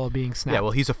of the ball being snapped. Yeah,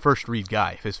 well, he's a first read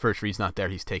guy. If his first read's not there,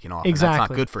 he's taking off. Exactly. And that's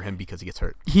not good for him because he gets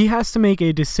hurt. He has to make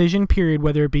a decision, period,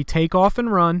 whether it be take off and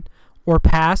run or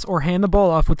pass or hand the ball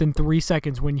off within 3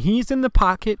 seconds. When he's in the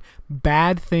pocket,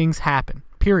 bad things happen,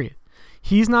 period.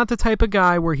 He's not the type of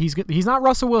guy where he's not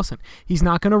Russell Wilson. He's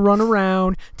not going to run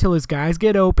around till his guys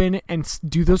get open and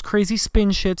do those crazy spin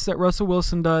shits that Russell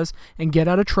Wilson does and get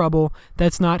out of trouble.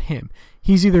 That's not him.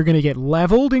 He's either going to get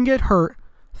leveled and get hurt,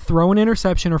 throw an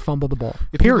interception, or fumble the ball.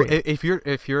 Period. If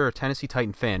you're a Tennessee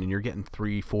Titan fan and you're getting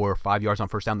 3, 4, 5 yards on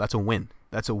first down, that's a win.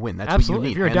 That's a win. That's absolutely. What you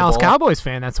need. If you're a Dallas Cowboys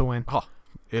fan, that's a win. Oh.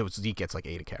 Zeke gets like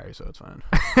 8 a carry, so it's fine.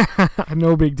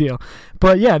 No big deal.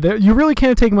 But yeah, you really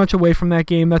can't take much away from that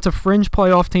game. That's a fringe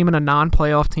playoff team and a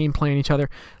non-playoff team playing each other.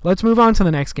 Let's move on to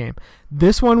the next game.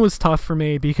 This one was tough for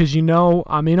me because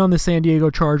I'm in on the San Diego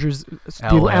Chargers.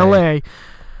 LA.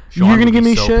 You're gonna give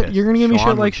me shit. Pissed. You're gonna give me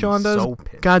shit like Sean does. So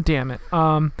God damn it.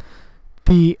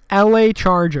 The LA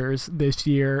Chargers this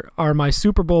year are my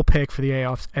Super Bowl pick for the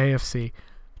AFC.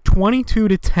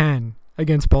 22-10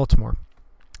 against Baltimore.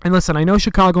 And listen, I know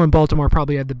Chicago and Baltimore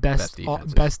probably had the best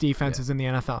defenses in the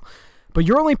NFL, but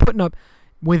you're only putting up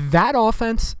with that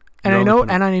offense. And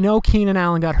I know Keenan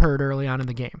Allen got hurt early on in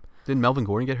the game. Didn't Melvin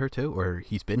Gordon get hurt too, or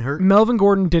he's been hurt? Melvin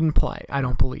Gordon didn't play, I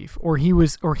don't believe, or he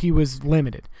was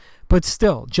limited. But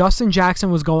still, Justin Jackson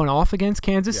was going off against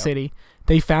Kansas City.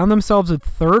 They found themselves a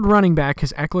third running back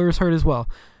because Eckler is hurt as well.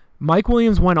 Mike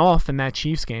Williams went off in that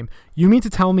Chiefs game. You mean to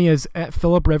tell me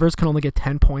Phillip Rivers can only get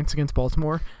 10 points against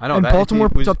Baltimore? I know. And Baltimore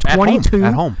puts up 22.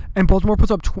 At home. And Baltimore puts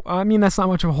up, that's not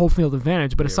much of a whole field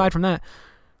advantage, but aside from that,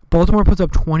 Baltimore puts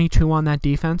up 22 on that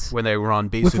defense. When they run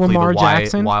basically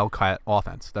the wildcat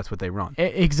offense. That's what they run.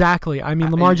 Exactly.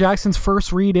 Lamar Jackson's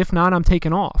first read, if not, I'm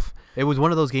taking off. It was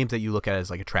one of those games that you look at as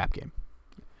like a trap game.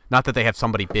 Not that they have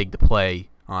somebody big to play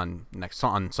on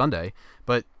Sunday,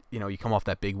 but you come off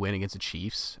that big win against the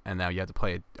Chiefs, and now you have to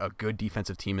play a good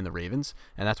defensive team in the Ravens,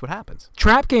 and that's what happens.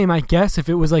 Trap game, I guess, if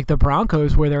it was like the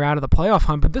Broncos where they're out of the playoff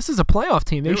hunt, but this is a playoff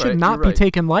team. They should not be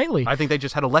taken lightly. I think they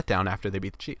just had a letdown after they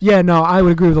beat the Chiefs. Yeah, no, I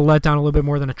would agree with a letdown a little bit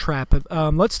more than a trap. But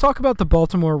let's talk about the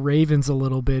Baltimore Ravens a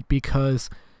little bit because,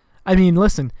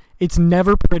 listen, It's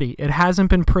never pretty. It hasn't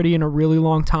been pretty in a really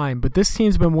long time. But this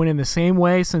team's been winning the same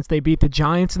way since they beat the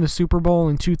Giants in the Super Bowl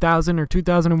in 2000 or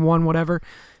 2001, whatever.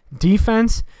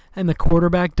 Defense and the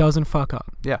quarterback doesn't fuck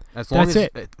up. Yeah, that's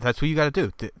what you got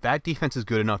to do. That defense is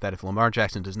good enough that if Lamar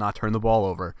Jackson does not turn the ball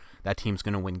over, that team's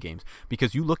going to win games.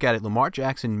 Because you look at it, Lamar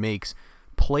Jackson makes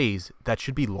plays that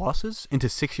should be losses into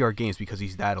 6-yard games because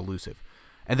he's that elusive.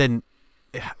 And then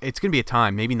it's going to be a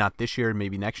time, maybe not this year,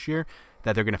 maybe next year,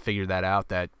 that they're going to figure that out,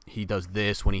 that he does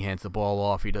this when he hands the ball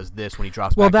off, he does this when he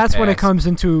drops back. Well, that's when it comes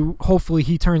into, hopefully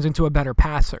he turns into a better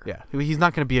passer. Yeah, he's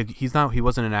not going to be he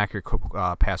wasn't an accurate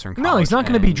passer in college. No, he's not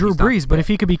going to be Drew Brees, but if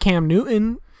he could be Cam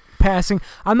Newton passing,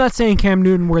 I'm not saying Cam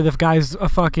Newton where the guy's a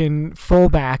fucking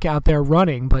fullback out there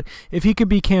running, but if he could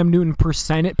be Cam Newton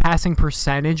passing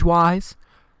percentage-wise.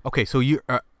 Okay, so you,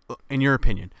 in your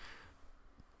opinion,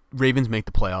 Ravens make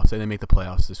the playoffs, and they make the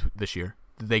playoffs this year.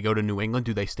 Did they go to New England?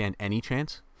 Do they stand any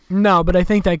chance? No, but I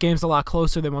think that game's a lot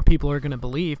closer than what people are going to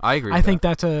believe. I agree. I think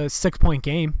that's a 6-point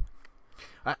game.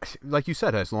 Like you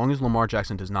said, as long as Lamar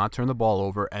Jackson does not turn the ball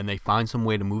over and they find some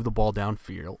way to move the ball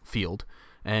downfield,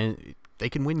 and they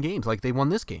can win games like they won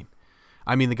this game.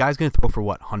 I mean, the guy's going to throw for,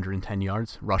 110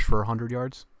 yards, rush for 100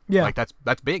 yards? Yeah. Like,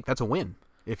 that's big. That's a win.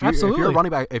 Absolutely. If you're running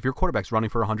back, if your quarterback's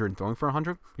running for 100 and throwing for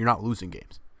 100, you're not losing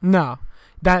games. No.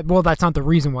 That's not the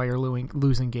reason why you're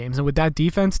losing games. And with that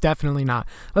defense, definitely not.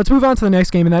 Let's move on to the next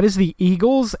game, and that is the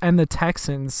Eagles and the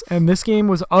Texans. And this game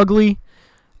was ugly.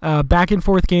 Back and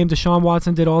forth game. Deshaun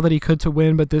Watson did all that he could to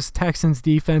win, but this Texans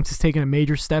defense has taken a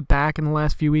major step back in the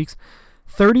last few weeks.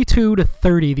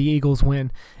 32-30, the Eagles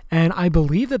win. And I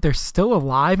believe that they're still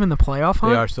alive in the playoff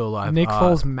hunt. They are still alive. Nick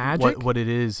Foles magic. What it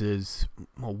is,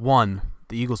 one,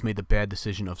 the Eagles made the bad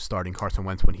decision of starting Carson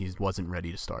Wentz when he wasn't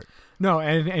ready to start. No,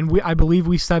 and I believe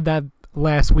we said that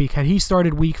last week. Had he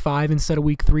started week 5 instead of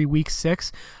week 3, week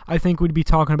 6, I think we'd be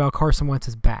talking about Carson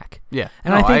Wentz's back. Yeah.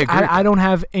 And I think I don't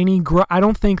have any I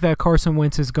don't think that Carson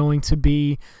Wentz is going to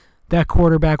be that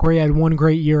quarterback where he had one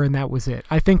great year and that was it.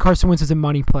 I think Carson Wentz is a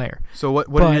money player. So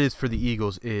what it is for the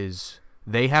Eagles is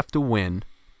they have to win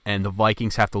and the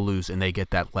Vikings have to lose and they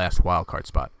get that last wild card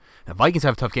spot. The Vikings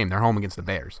have a tough game. They're home against the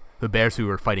Bears. The Bears who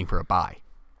are fighting for a bye.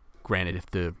 Granted, if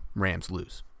the Rams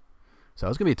lose. So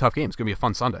it's going to be a tough game. It's going to be a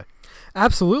fun Sunday.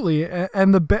 Absolutely.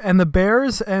 And the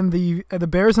Bears and the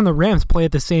Bears and the Rams play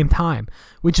at the same time,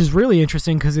 which is really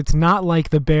interesting because it's not like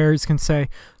the Bears can say,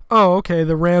 "Oh, okay,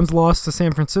 the Rams lost to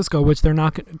San Francisco," which they're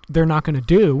not going to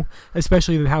do,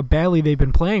 especially with how badly they've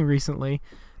been playing recently.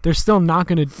 They're still not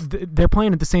going to they're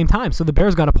playing at the same time, so the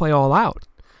Bears got to play all out.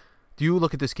 Do you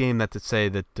look at this game to say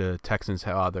that the Texans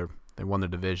they won the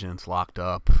division, it's locked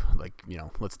up,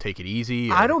 let's take it easy?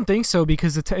 Or? I don't think so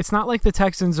because it's not like the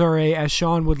Texans are as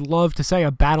Sean would love to say,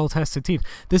 a battle-tested team.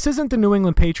 This isn't the New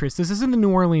England Patriots. This isn't the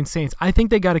New Orleans Saints. I think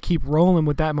they got to keep rolling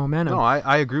with that momentum. No,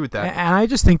 I agree with that. And I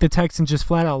just think the Texans just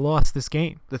flat out lost this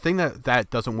game. The thing that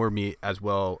doesn't worry me as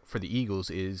well for the Eagles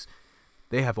is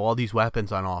they have all these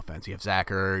weapons on offense. You have Zach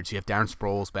Ertz, you have Darren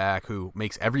Sproles back, who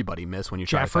makes everybody miss when you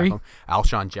try to tackle him.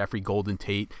 Alshon Jeffrey, Golden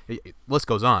Tate, list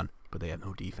goes on. But they have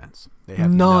no defense. They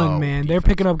have none, man. Defense. They're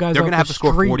picking up guys. They're going to have to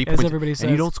score 40 points, everybody says.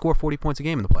 And you don't score 40 points a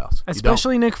game in the playoffs.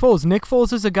 Especially Nick Foles. Nick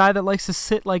Foles is a guy that likes to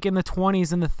sit like in the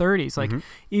 20s and the 30s. Like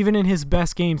even in his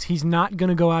best games, he's not going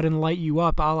to go out and light you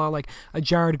up, a la like a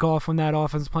Jared Goff when that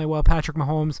offense is playing well, Patrick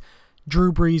Mahomes,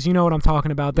 Drew Brees. You know what I'm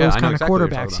talking about? Those kind of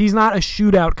quarterbacks. He's not a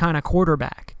shootout kind of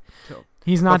quarterback.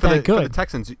 He's not that good. For the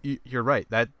Texans, you're right.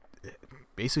 That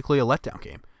basically a letdown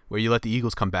game where you let the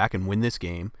Eagles come back and win this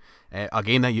game. A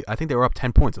game that I think they were up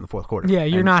 10 points in the fourth quarter. Yeah,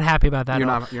 you're not happy about that. You're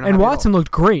not and Watson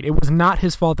looked great. It was not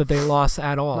his fault that they lost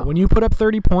at all. No. When you put up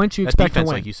 30 points, you expect defense, to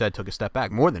win. Like you said, took a step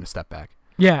back, more than a step back.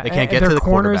 Yeah, they can't get to the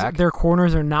quarterback. Their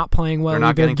corners are not playing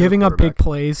well. They're giving up big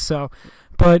plays. So,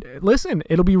 but listen,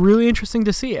 it'll be really interesting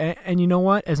to see. And you know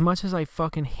what? As much as I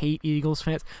fucking hate Eagles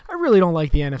fans, I really don't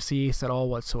like the NFC East at all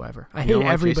whatsoever. I hate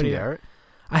everybody there.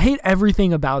 I hate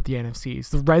everything about the NFC.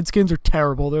 The Redskins are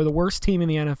terrible. They're the worst team in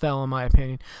the NFL, in my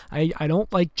opinion. I don't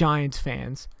like Giants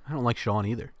fans. I don't like Sean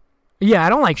either. Yeah, I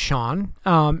don't like Sean.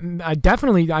 I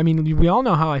mean, we all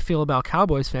know how I feel about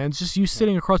Cowboys fans. Just you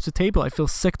sitting across the table, I feel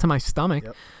sick to my stomach.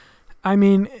 Yep. I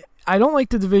mean, I don't like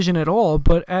the division at all,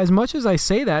 but as much as I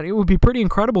say that, it would be pretty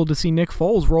incredible to see Nick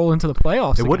Foles roll into the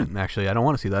playoffs again. Wouldn't, actually. I don't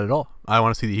want to see that at all. I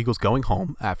want to see the Eagles going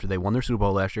home after they won their Super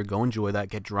Bowl last year, go enjoy that,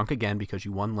 get drunk again because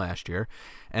you won last year,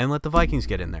 and let the Vikings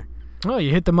get in there. Oh, you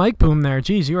hit the mic boom there.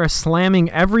 Jeez, you are slamming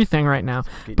everything right now.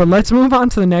 But let's move on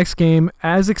to the next game.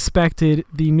 As expected,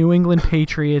 the New England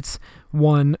Patriots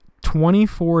won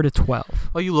 24-12.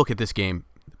 Well, you look at this game,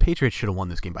 the Patriots should have won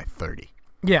this game by 30.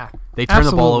 Yeah, they turned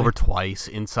the ball over twice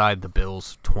inside the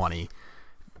Bills' 20.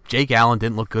 Jake Allen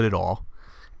didn't look good at all.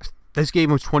 This game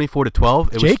was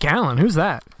 24-12. Jake Allen? Who's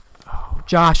that?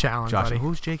 Josh Allen, buddy.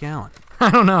 Who's Jake Allen?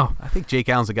 I don't know. I think Jake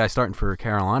Allen's the guy starting for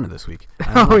Carolina this week.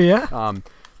 Oh, yeah?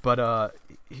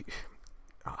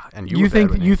 And you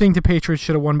think the Patriots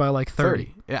should have won by like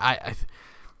 30? Yeah,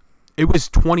 it was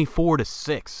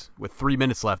 24-6 with 3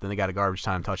 minutes left, and they got a garbage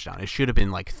time touchdown. It should have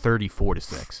been like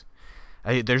 34-6.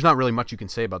 There's not really much you can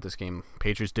say about this game.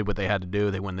 Patriots did what they had to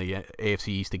do. They won the AFC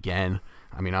East again.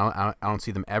 I mean, I don't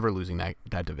see them ever losing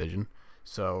that division.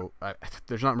 So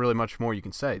there's not really much more you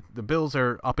can say. The Bills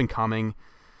are up and coming.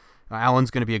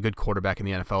 Allen's going to be a good quarterback in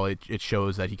the NFL. It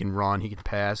shows that he can run, he can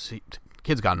pass.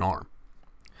 Kid's got an arm.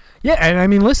 Yeah, and I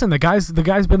mean, listen, the guy's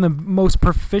been the most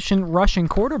proficient rushing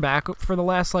quarterback for the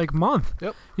last month.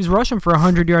 Yep. He's rushing for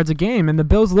 100 yards a game, and the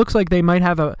Bills looks like they might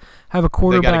have a quarterback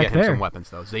there. They got to get him some weapons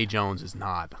though. Zay Jones is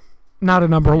not a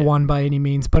number one by any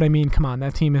means, but I mean, come on,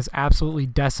 that team is absolutely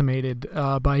decimated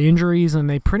by injuries, and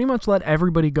they pretty much let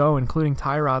everybody go, including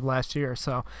Tyrod last year.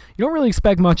 So you don't really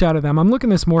expect much out of them. I'm looking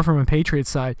at this more from a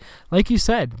Patriots side. Like you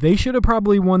said, they should have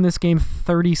probably won this game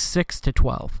 36-12.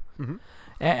 Mm-hmm.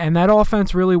 And that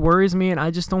offense really worries me, and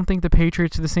I just don't think the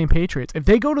Patriots are the same Patriots. If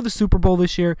they go to the Super Bowl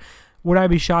this year, would I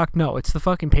be shocked? No, it's the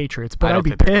fucking Patriots, but I'd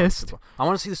be pissed. I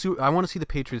want to see the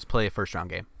Patriots play a first-round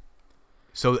game.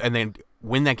 So and then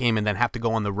win that game and then have to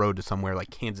go on the road to somewhere like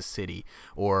Kansas City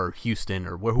or Houston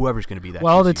or whoever's going to be that.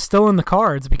 Well, it's still in the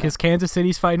cards because Kansas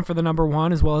City's fighting for the number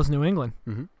one as well as New England.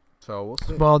 Mm-hmm. So we'll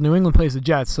see. Well, New England plays the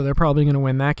Jets, so they're probably going to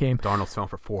win that game. Darnold's throwing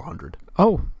for 400.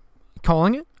 Oh,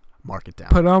 calling it? Mark it down.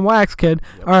 Put it on wax, kid.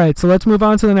 Yep. All right, so let's move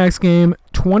on to the next game.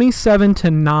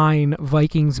 27-9,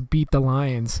 Vikings beat the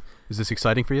Lions. Is this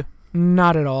exciting for you?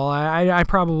 Not at all. I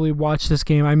probably watched this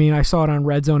game. I mean, I saw it on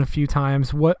Red Zone a few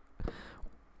times.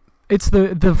 It's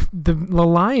the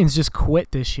Lions just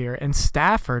quit this year, and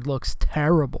Stafford looks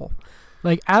terrible,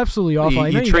 like absolutely awful.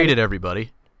 You traded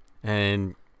everybody,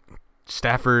 and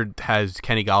Stafford has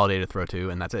Kenny Golladay to throw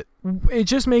to, and that's it. It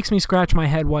just makes me scratch my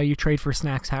head why you trade for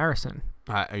Snacks Harrison.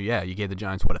 Yeah, you gave the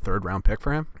Giants, a third-round pick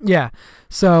for him? Yeah.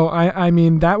 So, I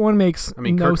mean, that one makes no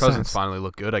sense. Kirk Cousins finally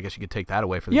looked good. I guess you could take that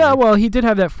away for the game. Yeah, well, he did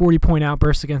have that 40-point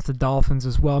outburst against the Dolphins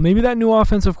as well. Maybe that new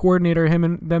offensive coordinator, him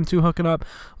and them two hooking up,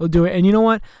 will do it. And you know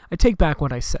what? I take back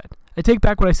what I said.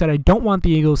 I don't want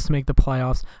the Eagles to make the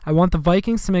playoffs. I want the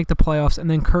Vikings to make the playoffs, and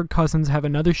then Kirk Cousins have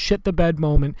another shit-the-bed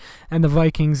moment, and the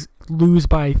Vikings lose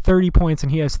by 30 points,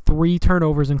 and he has 3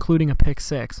 turnovers, including a pick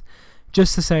 6.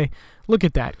 Just to say, look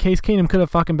at that. Case Keenum could have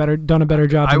fucking done a better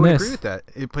job than this. I would agree with that.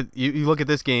 But you look at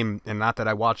this game, and not that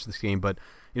I watched this game, but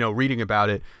reading about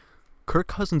it, Kirk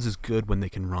Cousins is good when they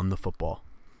can run the football.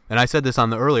 And I said this on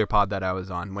the earlier pod that I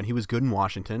was on. When he was good in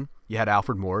Washington, you had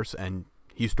Alfred Morris, and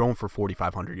he's throwing for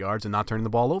 4,500 yards and not turning the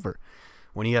ball over.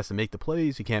 When he has to make the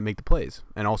plays, he can't make the plays.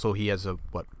 And also, he has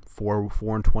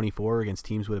 4-24 against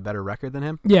teams with a better record than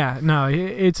him. Yeah, no,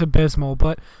 it's abysmal,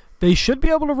 but they should be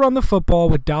able to run the football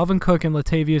with Dalvin Cook and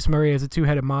Latavius Murray as a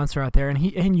two-headed monster out there, and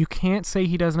you can't say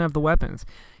he doesn't have the weapons.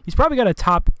 He's probably got a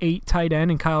top 8 tight end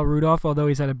in Kyle Rudolph, although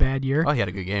he's had a bad year. Oh, he had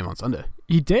a good game on Sunday.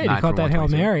 He did. He caught that Hail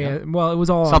Mary. Yeah. Well, it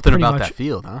was all something about much, that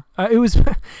field, huh? It was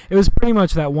pretty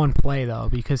much that one play though,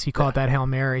 because he caught that Hail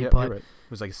Mary. Yeah, but you're right.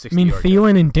 It was like a 60-yard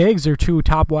Thielen and Diggs are 2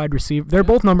 top wide receivers. They're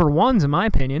both number ones in my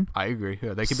opinion. I agree.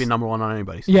 Yeah, they could be number one on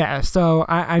anybody's team. Yeah. So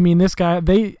I mean, this guy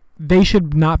they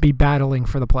should not be battling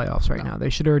for the playoffs right now. They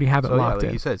should already have it locked in.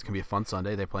 Like you said, it's gonna be a fun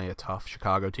Sunday. They're playing a tough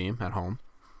Chicago team at home.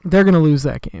 They're gonna lose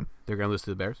that game. They're gonna lose to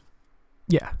the Bears.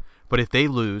 Yeah. But if they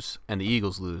lose and the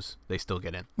Eagles lose, they still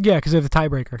get in. Yeah, because they have the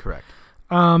tiebreaker. Correct.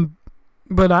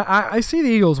 But I see the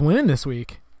Eagles winning this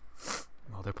week.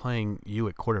 Well, they're playing you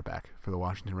at quarterback for the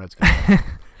Washington Redskins.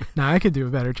 I could do a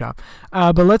better job.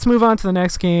 But let's move on to the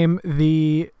next game.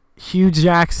 The Hugh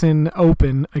Jackson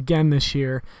Open again this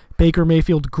year. Baker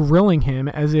Mayfield grilling him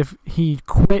as if he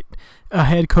quit a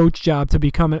head coach job to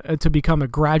become a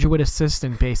graduate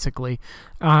assistant, basically,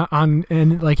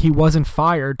 and like he wasn't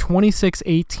fired.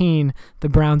 26-18, the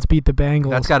Browns beat the Bengals.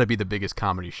 That's got to be the biggest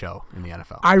comedy show in the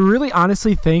NFL. I really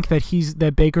honestly think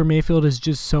that Baker Mayfield is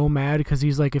just so mad because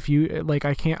he's like,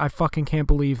 I fucking can't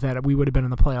believe that we would have been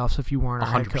in the playoffs if you weren't our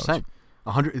head coach.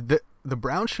 100%. The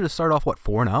Browns should have started off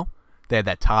 4-0. They had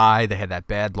that tie. They had that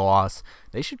bad loss.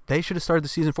 They should have started the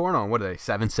season 4-0. What are they?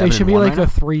 7-7. They should be like a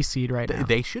 3 seed right now.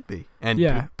 They should be.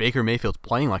 And Baker Mayfield's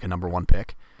playing like a number 1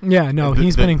 pick. Yeah, no,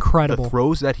 he's been incredible. The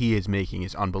throws that he is making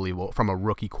is unbelievable from a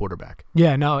rookie quarterback.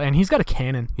 Yeah, no, and he's got a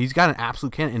cannon. He's got an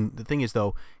absolute cannon. And the thing is,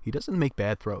 though, he doesn't make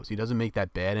bad throws. He doesn't make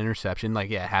that bad interception. Like,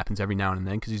 yeah, it happens every now and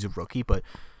then because he's a rookie. But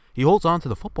he holds on to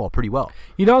the football pretty well.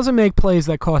 He doesn't make plays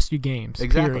that cost you games.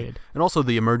 Exactly. Period. And also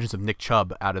the emergence of Nick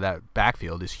Chubb out of that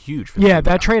backfield is huge for the Yeah, team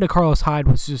that now. trade of Carlos Hyde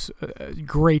was just a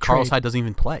great Carlos trade. Hyde doesn't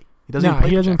even play. He He doesn't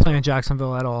Jacksonville. play in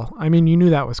Jacksonville at all. I mean, you knew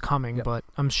that was coming, Yep. but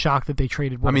I'm shocked that they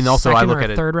traded I mean, a also, I second look or at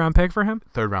a it- third-round pick for him?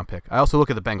 Third round pick. I also look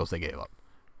at the Bengals they gave up.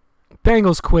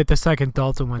 Bengals quit the second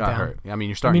Dalton went Got down. hurt. I mean,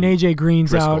 you're I starting mean, AJ Green's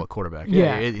Driscoll out. at quarterback.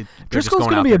 Yeah. they're just Driscoll's going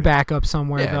going to out be there a backup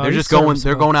somewhere, Yeah, though. they're He's just going. They're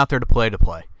serviceable. going out there to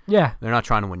play. Yeah, They're not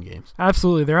trying to win games.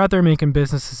 absolutely. They're out there making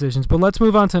business decisions. But let's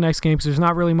move on to the next game because there's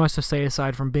not really much to say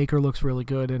aside from Baker looks really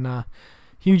good and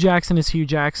Hugh Jackson is Hugh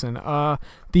Jackson.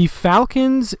 The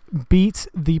Falcons beat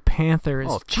the Panthers.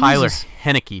 Oh, Tyler Jesus.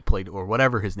 Henneke played, or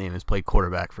whatever his name is, played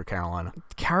quarterback for Carolina.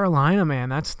 Carolina, man,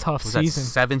 that's a tough Was season. that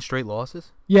 7 straight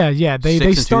losses? Yeah. 6 They and 2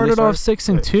 they started off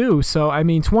started? 6-2. So I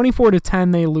mean,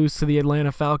 24-10, they lose to the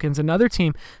Atlanta Falcons. Another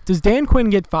team. Does Dan Quinn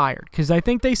get fired? Because I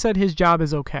think they said his job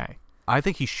is okay. I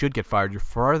think he should get fired. You're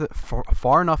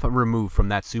far enough removed from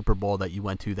that Super Bowl that you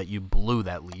went to that you blew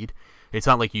that lead. It's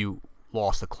not like you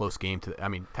lost a close game to. I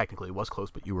mean, technically it was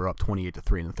close, but you were up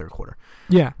 28-3 in the third quarter.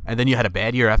 Yeah. And then you had a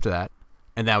bad year after that,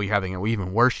 and now you're having an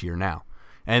even worse year now.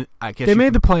 And I guess They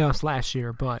made the playoffs last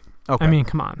year, but Okay. I mean,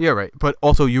 come on. Yeah, right. But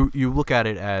also, you look at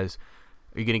it as,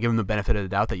 are you going to give them the benefit of the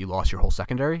doubt that you lost your whole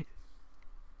secondary?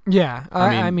 Yeah.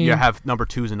 I mean, you have number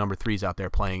 2s and number 3s out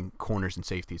there playing corners and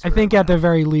safeties. I for think at Atlanta. the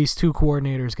very least, 2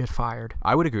 coordinators get fired.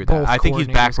 I would agree with both that. I think he's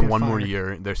back coordinators for get one more fired.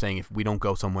 year. They're saying if we don't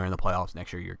go somewhere in the playoffs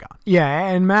next year, you're gone. Yeah,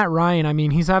 and Matt Ryan, I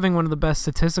mean, he's having one of the best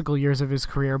statistical years of his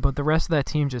career, but the rest of that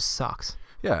team just sucks.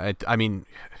 Yeah, I mean,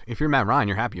 if you're Matt Ryan,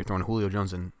 you're happy. You're throwing Julio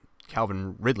Jones and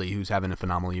Calvin Ridley, who's having a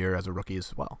phenomenal year as a rookie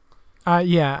as well.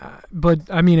 Yeah, but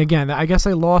I mean, again, I guess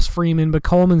I lost Freeman, but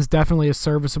Coleman's definitely a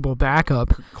serviceable backup.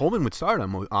 Coleman would start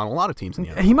on a lot of teams in the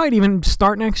NFL. He might even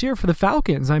start next year for the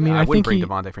Falcons. I mean, I I wouldn't think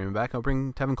bring Devontae Freeman back. I'll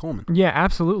bring Tevin Coleman. Yeah,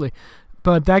 absolutely.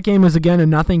 But that game was, again, a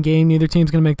nothing game. Neither team's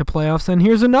going to make the playoffs. And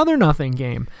here's another nothing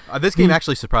game. This game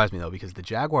actually surprised me, though, because the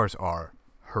Jaguars are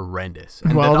horrendous.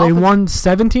 And Well, the they Dolphins won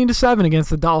 17-7 against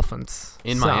the Dolphins.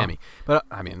 in So, Miami. But,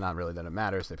 I mean, not really that it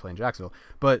matters. They play in Jacksonville.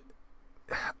 But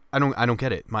I don't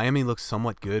get it. Miami looks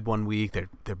somewhat good one week.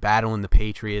 They're battling the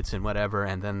Patriots and whatever,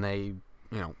 and then they,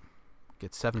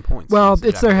 get 7 points. Well, against the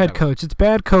it's their head Jaguars. coach. It's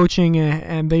bad coaching,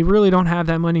 and they really don't have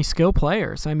that many skill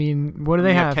players. I mean, what do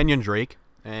they You have? Kenyon Drake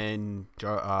and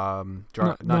Not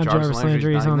not Jarvis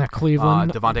Landry, he's on there.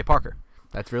 Cleveland. Devontae Parker.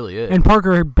 That's really it. And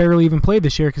Parker barely even played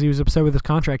this year because he was upset with his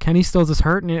contract. Kenny Stills is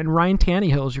hurt, and Ryan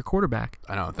Tannehill is your quarterback.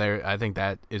 I know. I think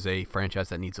that is a franchise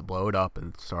that needs to blow it up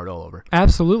and start all over.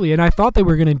 Absolutely, and I thought they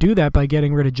were going to do that by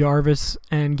getting rid of Jarvis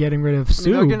and getting rid of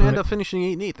Sue. They're going to but end up finishing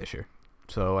 8-8 this year.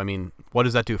 So, I mean, what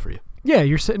does that do for you? yeah,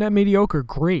 you're sitting at mediocre.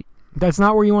 Great. That's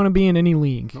not where you want to be in any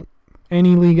league. Nope.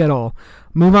 Any league at all.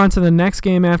 Move on to the next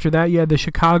game after that. You had the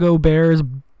Chicago Bears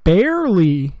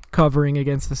barely covering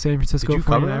against the San Francisco Did you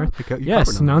cover 49ers. that? You Yes,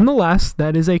 covered them. nonetheless,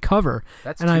 that is a cover.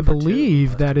 That's And 2 I for 2. believe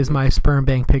That's that two is good. my Sperm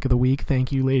Bank pick of the week.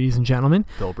 Thank you, ladies and gentlemen.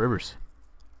 Phillip Rivers.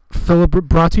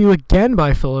 Brought to you again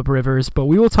by Phillip Rivers, but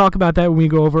we will talk about that when we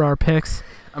go over our picks.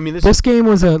 I mean, This game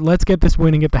was a let's get this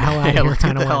win and get the hell out of yeah, here let's get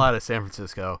kind the of hell win. out of San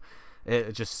Francisco.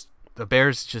 The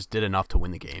Bears just did enough to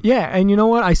win the game. Yeah, and you know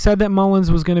what? I said that Mullins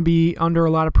was going to be under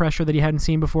a lot of pressure that he hadn't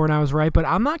seen before, and I was right, but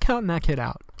I'm not counting that kid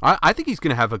out. I think he's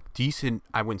going to have a decent,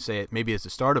 I wouldn't say it maybe as a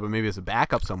starter, but maybe as a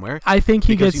backup somewhere. I think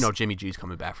he because, gets... Jimmy G's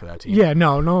coming back for that team. Yeah,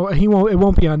 no, he won't. It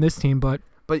won't be on this team, but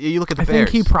But you look at the I Bears.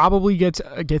 think he probably gets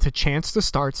a chance to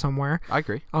start somewhere I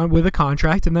agree. with a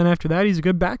contract, and then after that, he's a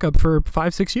good backup for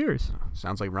 5-6 years.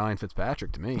 Sounds like Ryan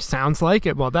Fitzpatrick to me. Sounds like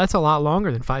it. Well, that's a lot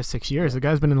longer than 5-6 years. The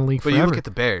guy's been in the league But forever. you look at the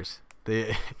Bears.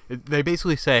 They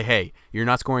basically say, hey, you're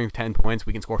not scoring 10 points.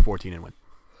 We can score 14 and win.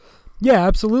 Yeah,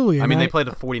 absolutely. I And mean, they played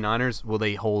the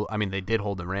 49ers. They did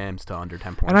hold the Rams to under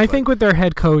 10 points. And I but think with their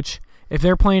head coach, if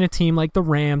they're playing a team like the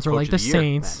Rams or Coach like of the year,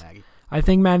 Saints, Matt Nagy. I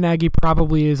think Matt Nagy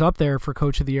probably is up there for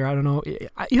Coach of the Year. I don't know.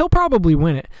 He'll probably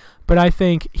win it. But I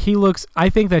think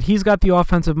that he's got the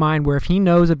offensive mind where if he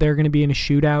knows that they're going to be in a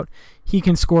shootout, he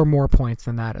can score more points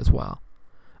than that as well.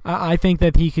 I think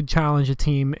that he could challenge a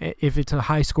team if it's a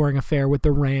high-scoring affair with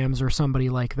the Rams or somebody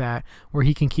like that, where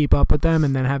he can keep up with them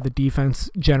and then have the defense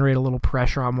generate a little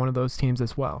pressure on one of those teams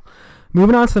as well.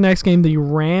 Moving on to the next game, the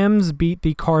Rams beat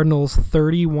the Cardinals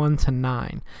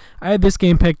 31-9. I had this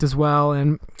game picked as well,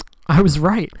 and I was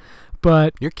right.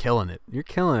 But You're killing it. You're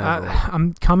killing it. everyone.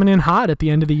 I'm coming in hot at the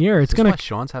end of the year. It's Is this gonna. why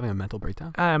Sean's having a mental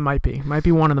breakdown? It might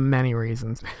be one of the many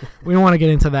reasons. We don't want to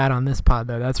get into that on this pod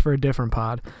though. That's for a different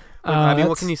pod. I mean,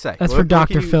 what can you say? That's for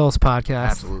Dr. Phil's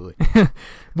podcast. Absolutely.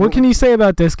 What can you say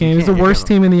about this game? It's the worst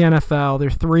them. team in the NFL. They're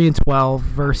 3-12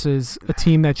 versus a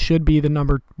team that should be the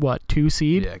number 2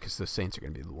 seed. Yeah, because the Saints are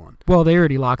going to be the one. Well, they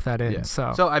already locked that in. Yeah.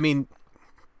 So I mean,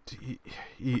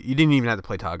 you didn't even have to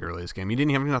play Todd Gurley this game. You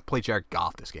didn't even have to play Jared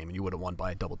Goff this game, and you would have won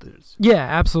by double digits. Yeah,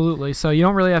 absolutely. So you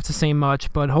don't really have to say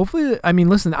much, but hopefully, I mean,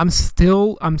 listen, I'm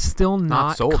still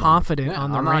not confident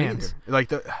on the Rams.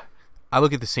 Like I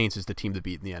look at the Saints as the team to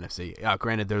beat in the NFC.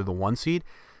 Granted, they're the 1 seed,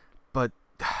 but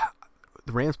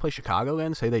the Rams play Chicago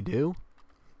again. Say they do.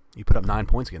 You put up 9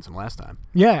 points against them last time.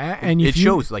 Yeah, and it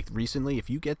shows. Like recently, if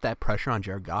you get that pressure on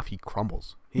Jared Goff, he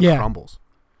crumbles. He crumbles.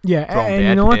 Yeah, and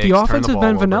you know what? The offense has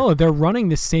been vanilla. They're running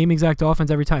the same exact offense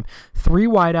every time. 3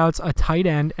 wideouts, a tight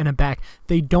end, and a back.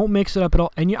 They don't mix it up at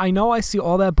all. And I know I see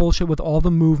all that bullshit with all the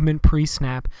movement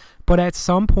pre-snap, but at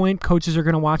some point, coaches are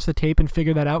going to watch the tape and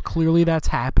figure that out. Clearly, that's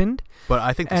happened. But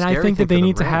I think that they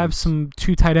need to have some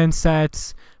 2 tight end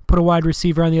sets, put a wide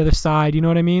receiver on the other side. You know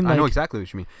what I mean? I know exactly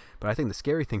what you mean. But I think the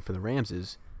scary thing for the Rams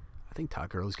is I think Todd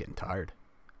Gurley's getting tired.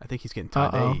 I think he's getting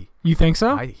tired. You think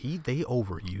so? They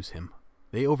overuse him.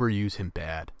 They overuse him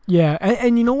bad. Yeah,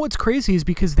 and you know what's crazy is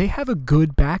because they have a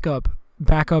good backup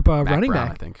running Brown,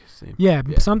 back. I think. Yeah,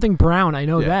 something Brown. I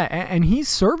know that, and he's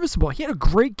serviceable. He had a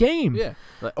great game. Yeah,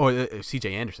 or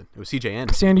C.J. Anderson. It was C.J.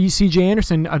 Anderson. C.J.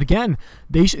 Anderson again.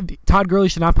 Todd Gurley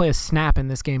should not play a snap in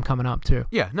this game coming up too.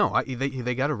 Yeah, no,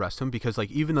 they got to rest him because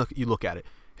like even if you look at it,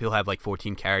 he'll have like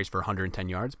 14 carries for 110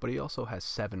 yards, but he also has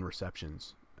 7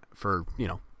 receptions for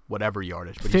whatever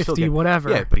yardage, but 50, whatever.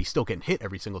 Yeah, but he's still getting hit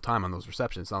every single time on those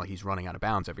receptions. It's not like he's running out of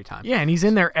bounds every time. Yeah, and he's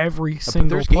in there every single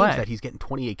there's play. Games that he's getting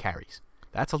 28 carries.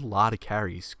 That's a lot of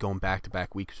carries going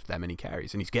back-to-back weeks with that many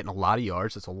carries, and he's getting a lot of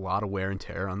yards. That's a lot of wear and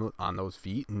tear on those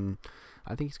feet, and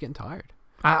I think he's getting tired.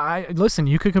 I listen.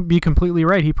 You could be completely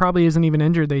right. He probably isn't even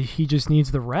injured. He just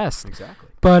needs the rest. Exactly.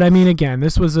 But I mean, again,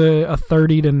 this was a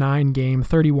 30-9 game,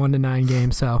 31-9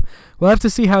 game. So we'll have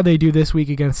to see how they do this week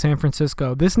against San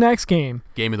Francisco. This next game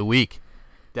of the week,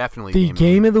 definitely the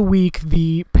game of the week.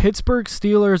 The Pittsburgh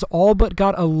Steelers all but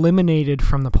got eliminated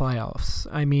from the playoffs.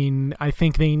 I mean, I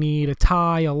think they need a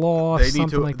tie, a loss,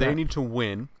 something like that. They need to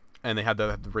win, and they have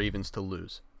the Ravens to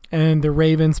lose. And the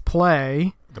Ravens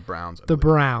play the Browns. The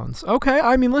Browns. Okay.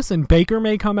 I mean, listen, Baker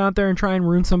may come out there and try and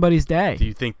ruin somebody's day. Do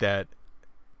you think that?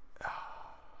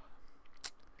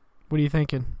 What are you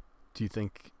thinking? Do you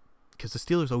think? Because the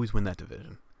Steelers always win that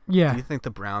division. Yeah. Do you think the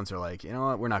Browns are like, you know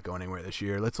what? We're not going anywhere this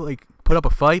year. Let's like put up a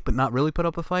fight, but not really put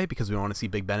up a fight because we want to see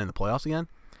Big Ben in the playoffs again.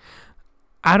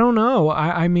 I don't know.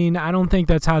 I mean, I don't think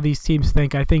that's how these teams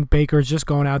think. I think Baker's just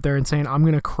going out there and saying, "I'm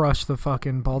going to crush the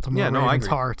fucking Baltimore Ravens'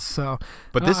 hearts." So,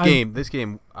 but this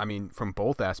game, I mean, from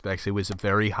both aspects, it was a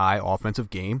very high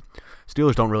offensive game.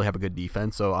 Steelers don't really have a good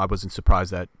defense, so I wasn't surprised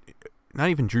that not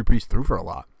even Drew Brees threw for a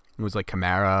lot. It was like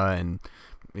Kamara, and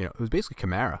it was basically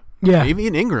Kamara. Yeah,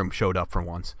 even Ingram showed up for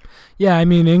once. Yeah, I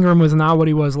mean, Ingram was not what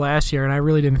he was last year, and I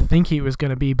really didn't think he was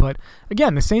going to be. But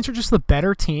again, the Saints are just the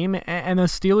better team, and the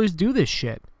Steelers do this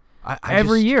shit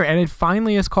every year, and it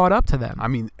finally has caught up to them. I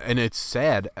mean, and it's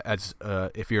sad as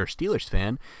if you're a Steelers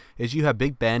fan, is you have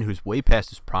Big Ben, who's way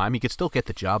past his prime. He could still get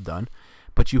the job done,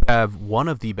 but you have one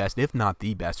of the best, if not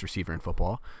the best, receiver in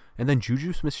football, and then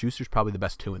Juju Smith-Schuster's probably the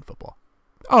best 2 in football.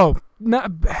 Oh,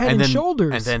 not head and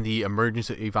shoulders. And then the emergence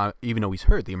of, even though he's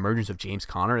hurt, the emergence of James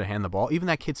Conner to hand the ball. Even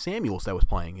that kid Samuels that was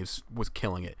playing was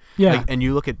killing it. Yeah. And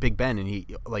you look at Big Ben, and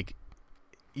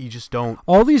you just don't.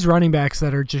 All these running backs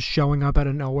that are just showing up out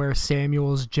of nowhere,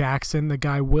 Samuels, Jackson, the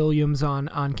guy Williams on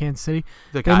Kansas City,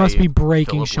 they must be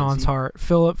breaking Sean's heart.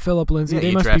 Philip Lindsay,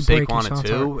 they must be breaking Sean's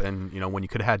heart. And when you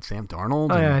could have had Sam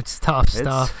Darnold. Oh, yeah, it's tough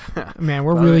stuff. Man,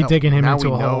 we're really digging him into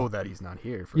a hole. Now we know that he's not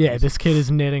here. This kid is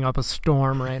knitting up a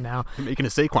storm right now. Making a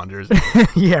Saquon jersey.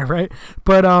 Yeah, right.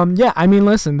 But, I mean,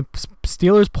 listen, the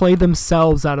Steelers played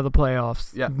themselves out of the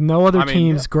playoffs. Yeah. No other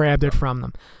teams grabbed it from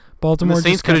them. Baltimore. And the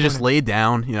Saints could have just laid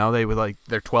down. They were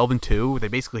they're 12-2. They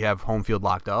basically have home field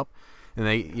locked up, and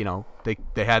they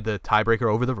had the tiebreaker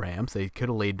over the Rams. They could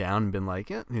have laid down and been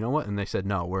like, yeah, you know what? And they said,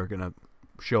 no, we're gonna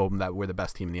show them that we're the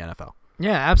best team in the NFL.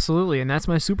 Yeah, absolutely, and that's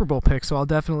my Super Bowl pick, so I'll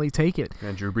definitely take it.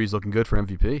 And Drew Brees looking good for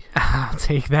MVP. I'll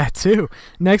take that too.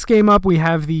 Next game up, we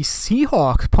have the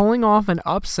Seahawks pulling off an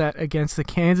upset against the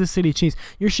Kansas City Chiefs.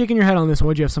 You're shaking your head on this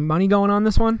one. Do you have some money going on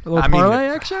this one? A little parlay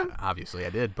action? Obviously, I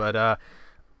did, but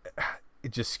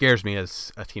it just scares me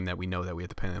as a team that we know that we have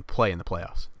to play in the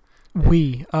playoffs.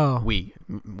 We. Got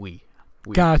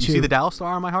you. You see the Dallas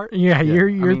star on my heart? Yeah,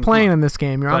 you're playing in this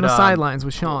game. You're on the sidelines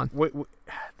with Sean. The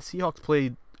Seahawks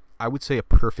played, I would say, a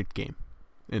perfect game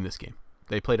in this game.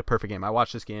 They played a perfect game. I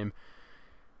watched this game.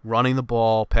 running the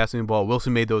ball, passing the ball.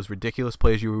 Wilson made those ridiculous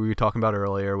plays we were talking about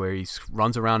earlier where he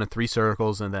runs around in 3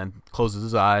 circles and then closes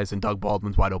his eyes and Doug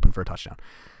Baldwin's wide open for a touchdown.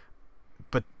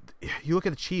 But you look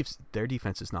at the Chiefs, their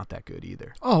defense is not that good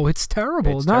either. Oh, it's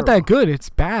terrible. It's not that good. It's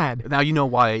bad. Now you know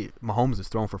why Mahomes is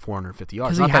throwing for 450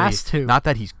 yards. Because he has to. Not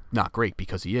that he's not great,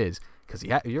 because he is. Because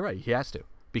you're right, he has to.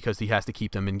 Because he has to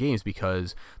keep them in games,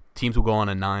 because teams will go on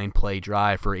a 9-play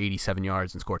drive for 87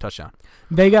 yards and score a touchdown.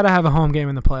 They got to have a home game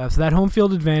in the playoffs. That home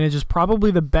field advantage is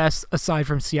probably the best, aside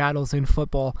from Seattle's, in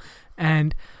football.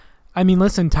 And, I mean,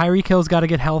 listen, Tyreek Hill's got to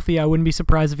get healthy. I wouldn't be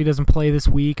surprised if he doesn't play this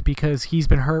week because he's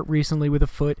been hurt recently with a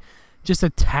foot. Just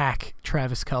attack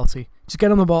Travis Kelce. Just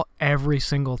get on the ball every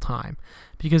single time.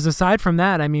 Because aside from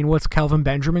that, I mean, what's Kelvin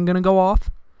Benjamin going to go off?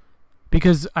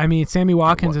 Because, I mean, Sammy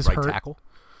Watkins is hurt. Tackle?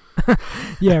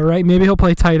 Yeah, right. Maybe he'll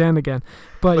play tight end again.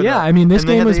 But yeah, I mean, this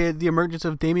game was the emergence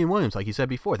of Damian Williams, like you said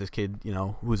before. This kid,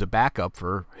 who was a backup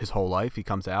for his whole life, he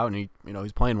comes out and he's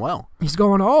playing well. He's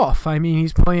going off. I mean,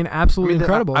 he's playing absolutely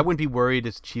incredible. I wouldn't be worried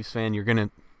as a Chiefs fan. You're gonna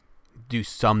do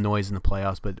some noise in the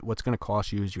playoffs, but what's gonna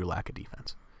cost you is your lack of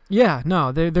defense. Yeah,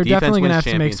 no, they're definitely gonna have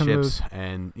to make some moves.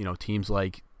 And teams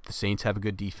like the Saints have a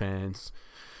good defense.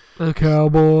 The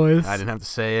Cowboys. I didn't have to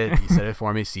say it. You said it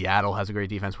for me. Seattle has a great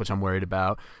defense, which I'm worried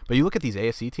about. But you look at these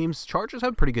AFC teams, Chargers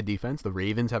have pretty good defense. The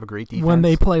Ravens have a great defense. When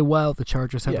they play well, the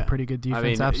Chargers have a pretty good defense, I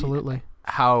mean, absolutely.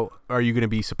 How are you going to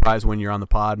be surprised when you're on the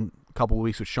pod a couple of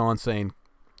weeks with Sean saying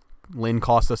Lynn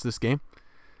cost us this game?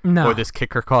 No. Or this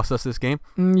kicker cost us this game?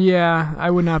 Yeah,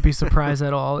 I would not be surprised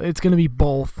at all. It's going to be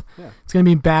both. Yeah. It's going to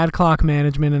be bad clock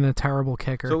management and a terrible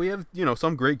kicker. So we have,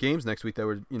 some great games next week that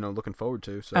we're, looking forward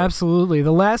to. So. Absolutely.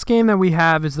 The last game that we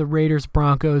have is the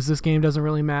Raiders-Broncos. This game doesn't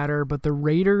really matter, but the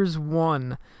Raiders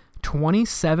won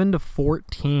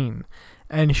 27-14.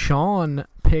 And Sean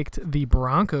picked the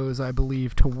Broncos, I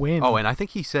believe, to win. Oh, and I think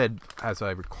he said, as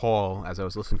I recall, as I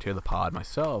was listening to the pod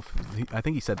myself, I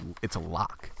think he said it's a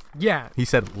lock. Yeah. He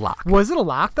said lock. Was it a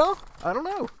lock, though? I don't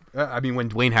know. I mean, when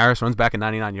Dwayne Harris runs back a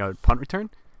 99-yard punt return,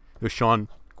 it was Sean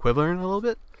quivering a little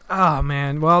bit. Oh,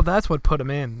 man. Well, that's what put him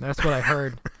in. That's what I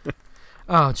heard.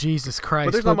 Oh, Jesus Christ.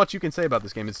 But there's not much you can say about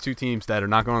this game. It's two teams that are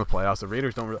not going to the playoffs. The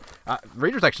Raiders don't really...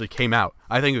 Raiders actually came out.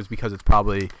 I think it was because it's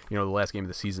probably, the last game of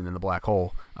the season in the black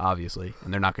hole, obviously,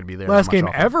 and they're not going to be there. Last game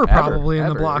ever, probably, in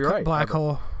the black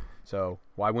hole. So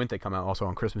why wouldn't they come out also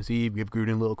on Christmas Eve? Give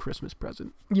Gruden a little Christmas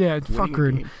present. Yeah, fuck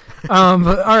Gruden.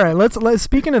 But all right, let's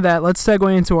speaking of that, let's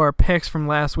segue into our picks from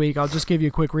last week. I'll just give you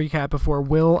a quick recap before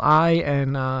Will,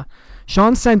 and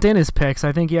Sean sent in his picks.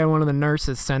 I think he had one of the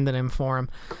nurses sending him for him.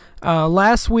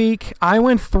 Last week, I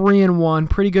went 3-1.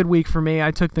 Pretty good week for me.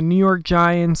 I took the New York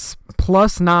Giants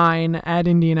 +9 at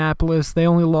Indianapolis. They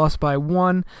only lost by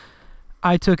 1.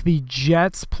 I took the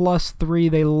Jets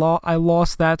 +3. I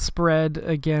lost that spread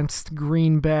against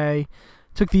Green Bay.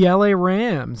 Took the LA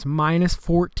Rams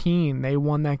 -14. They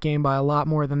won that game by a lot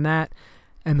more than that.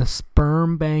 And the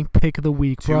Sperm Bank pick of the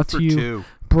week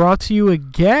brought to you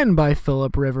again by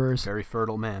Phillip Rivers. Very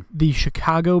fertile man. The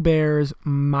Chicago Bears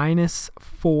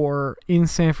 -4 in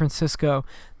San Francisco.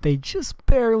 They just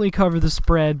barely covered the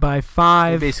spread by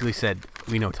 5. They basically said,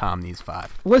 we know Tom needs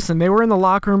 5. Listen, they were in the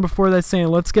locker room before that saying,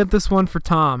 let's get this one for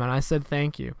Tom. And I said,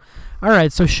 thank you. All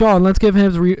right, so Sean, let's give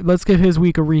his week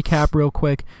a recap real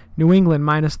quick. New England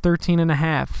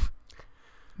 -13.5.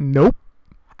 Nope.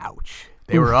 Ouch.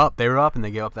 They were up, and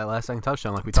they gave up that last second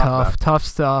touchdown like we talked about. Tough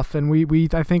stuff, and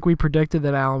I think we predicted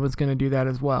that Allen was going to do that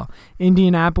as well.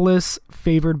 Indianapolis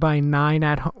favored by 9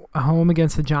 at home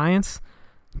against the Giants.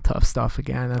 Tough stuff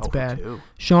again. That's bad. 2.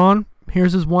 Sean,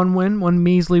 here's his one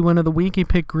measly win of the week. He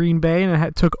picked Green Bay, and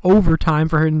it took overtime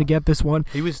for him to get this one.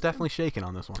 He was definitely shaking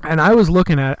on this one. And I was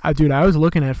looking at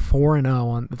 4-0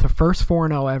 on the first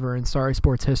 4-0 ever in Sorry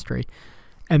Sports history.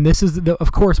 And this is,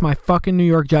 of course, my fucking New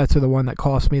York Jets are the one that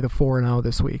cost me the 4-0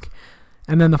 this week.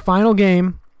 And then the final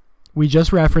game, we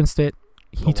just referenced it.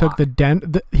 He took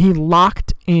he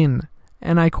locked in,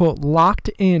 and I quote, locked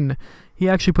in. He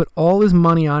actually put all his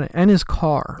money on it and his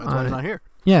car on it. That's why he's not here.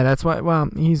 Yeah, that's why. Well,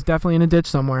 he's definitely in a ditch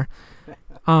somewhere.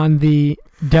 On the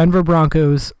Denver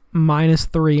Broncos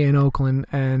 -3 in Oakland.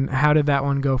 And how did that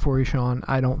one go for you, Sean?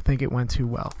 I don't think it went too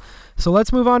well. So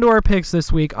let's move on to our picks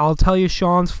this week. I'll tell you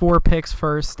Sean's 4 picks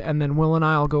first, and then Will and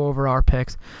I will go over our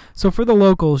picks. So for the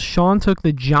locals, Sean took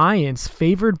the Giants,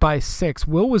 favored by 6.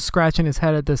 Will was scratching his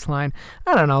head at this line.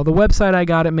 I don't know. The website I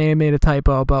got it may have made a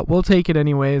typo, but we'll take it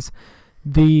anyways.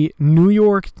 The New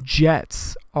York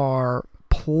Jets are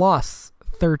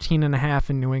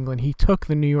 +13.5 in New England. He took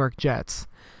the New York Jets.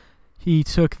 He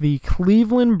took the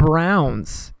Cleveland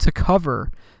Browns to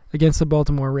cover against the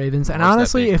Baltimore Ravens. And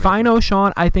honestly, if I know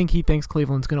Sean, I think he thinks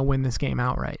Cleveland's going to win this game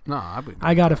outright. No,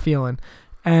 I got a feeling.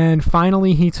 And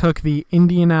finally, he took the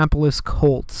Indianapolis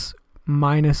Colts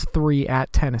 -3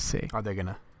 at Tennessee. Are they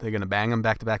gonna bang them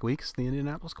back-to-back weeks? The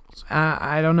Indianapolis Colts.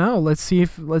 I don't know. Let's see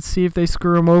if they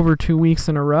screw them over 2 weeks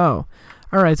in a row.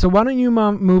 All right. So why don't you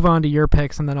move on to your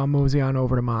picks, and then I'll mosey on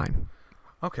over to mine.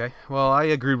 Okay. Well, I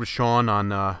agreed with Sean on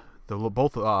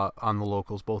both on the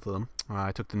locals, both of them.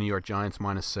 I took the New York Giants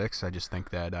 -6. I just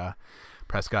think that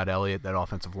Prescott, Elliott, that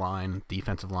offensive line,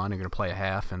 defensive line are going to play a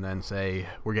half and then say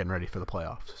we're getting ready for the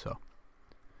playoffs. So.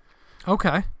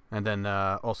 Okay. And then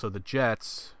also the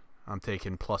Jets, I'm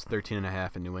taking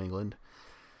 +13.5 in New England.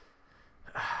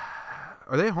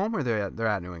 Are they at home or they're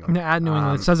at New England? No, at New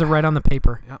England. It says it right on the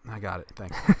paper. Yep, I got it.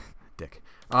 Thanks, Dick.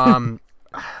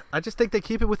 I just think they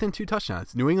keep it within 2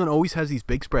 touchdowns. New England always has these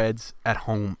big spreads at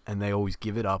home, and they always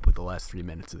give it up with the last 3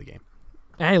 minutes of the game.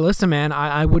 Hey, listen, man,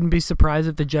 I wouldn't be surprised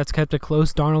if the Jets kept it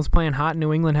close. Darnold's playing hot.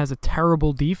 New England has a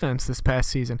terrible defense this past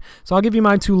season. So I'll give you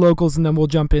my 2 locals, and then we'll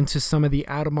jump into some of the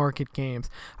out-of-market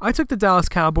games. I took the Dallas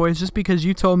Cowboys just because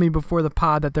you told me before the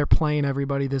pod that they're playing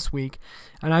everybody this week,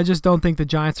 and I just don't think the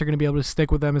Giants are going to be able to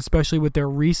stick with them, especially with their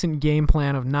recent game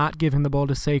plan of not giving the ball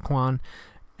to Saquon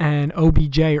and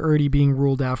OBJ already being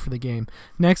ruled out for the game.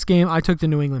 Next game, I took the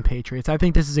New England Patriots. I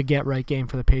think this is a get-right game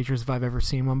for the Patriots if I've ever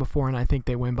seen one before, and I think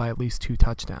they win by at least 2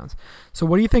 touchdowns. So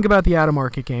what do you think about the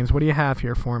out-of-market games? What do you have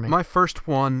here for me? My first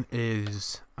one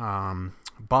is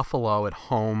Buffalo at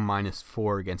home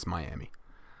 -4 against Miami.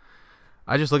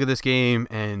 I just look at this game,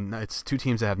 and it's 2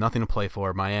 teams that have nothing to play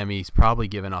for. Miami's probably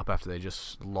given up after they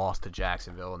just lost to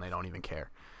Jacksonville, and they don't even care.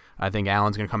 I think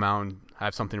Allen's going to come out and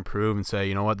have something to prove and say,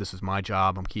 you know what, this is my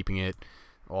job. I'm keeping it,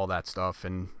 all that stuff.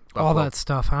 And Buffalo, all that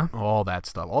stuff, huh? All that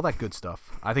stuff. All that good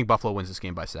stuff. I think Buffalo wins this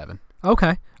game by 7.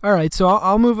 Okay. All right. So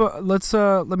I'll move.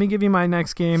 Let me give you my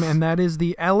next game, and that is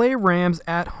the LA Rams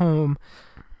at home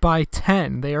by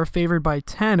 10. They are favored by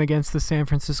 10 against the San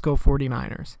Francisco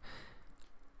 49ers.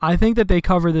 I think that they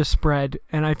cover this spread,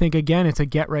 and I think, again, it's a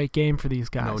get-right game for these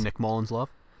guys. No Nick Mullins love?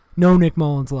 No Nick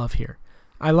Mullins love here.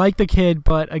 I like the kid,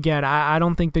 but again, I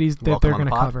don't think that they're going to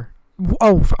cover.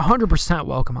 Oh, 100%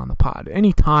 welcome on the pod.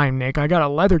 Anytime, Nick. I got a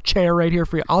leather chair right here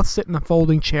for you. I'll sit in the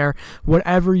folding chair,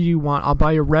 whatever you want. I'll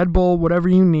buy you a Red Bull, whatever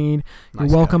you need. You're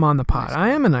welcome on the pod. Nice I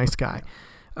am a nice guy.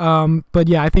 But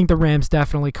yeah, I think the Rams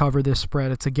definitely cover this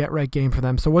spread. It's a get-right game for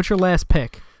them. So what's your last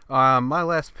pick? My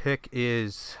last pick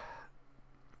is...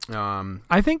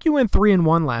 I think you went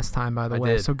 3-1 last time, by the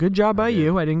way. Did. So good job by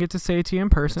you. I didn't get to say it to you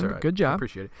in person. Right. Good job. I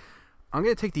appreciate it. I'm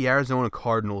going to take the Arizona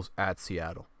Cardinals at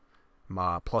Seattle,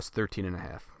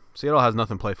 +13.5. Seattle has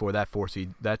nothing to play for. That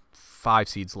 5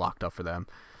 seed's locked up for them.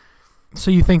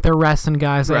 So you think they're resting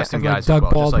guys like Doug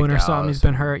Baldwin or something? He's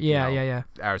been hurt. Yeah.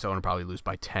 Arizona probably lose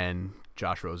by 10.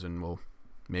 Josh Rosen will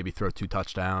maybe throw 2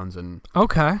 touchdowns and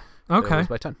okay. Lose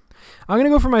by 10. I'm gonna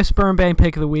go for my Sperm Bank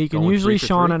pick of the week, and usually 3 for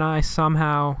Sean 3? and I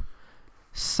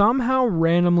somehow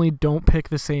randomly don't pick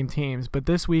the same teams, but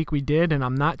this week we did, and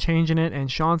I'm not changing it, and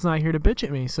Sean's not here to bitch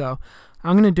at me, so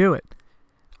I'm going to do it.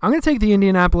 I'm going to take the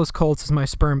Indianapolis Colts as my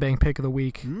Sperm Bank pick of the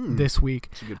week this week.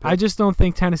 I just don't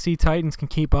think Tennessee Titans can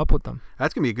keep up with them.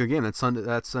 That's going to be a good game. That's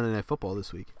Sunday Night Football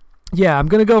this week. Yeah, I'm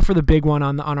going to go for the big one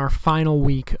on our final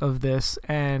week of this,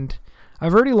 and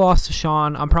I've already lost to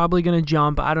Sean. I'm probably going to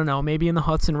jump, I don't know, maybe in the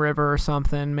Hudson River or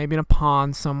something, maybe in a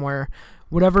pond somewhere.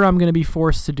 Whatever I'm going to be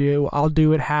forced to do, I'll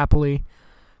do it happily.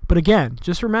 But again,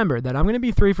 just remember that I'm going to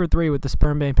be 3 for 3 with the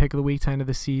Sperm Bank pick of the week to end of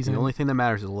the season. The only thing that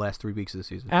matters is the last 3 weeks of the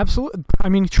season. Absolutely. I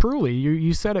mean, truly,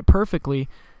 you said it perfectly.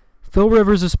 Phil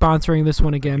Rivers is sponsoring this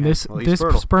one again. This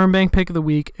Sperm Bank pick of the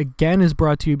week, again, is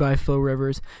brought to you by Phil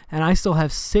Rivers. And I still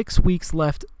have 6 weeks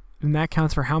left, and that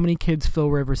counts for how many kids Phil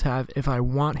Rivers have if I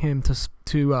want him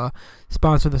to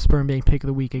sponsor the Sperm Bank pick of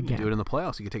the week again. You can do it in the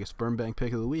playoffs. You can take a Sperm Bank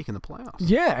pick of the week in the playoffs.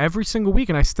 Yeah, every single week,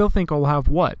 and I still think I'll have,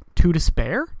 2 to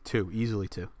spare? 2, easily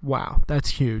 2. Wow, that's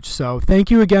huge. So thank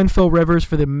you again, Phil Rivers,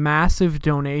 for the massive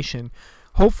donation.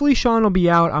 Hopefully Sean will be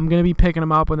out. I'm going to be picking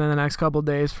him up within the next couple of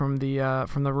days from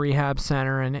the rehab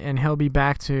center, and he'll be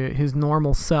back to his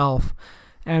normal self.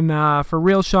 And for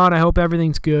real, Sean, I hope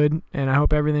everything's good, and I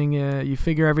hope you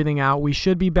figure everything out. We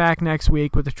should be back next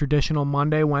week with a traditional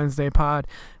Monday, Wednesday pod.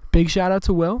 Big shout out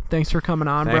to Will. Thanks for coming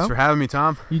on, bro. Thanks for having me,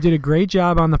 Tom. You did a great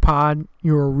job on the pod.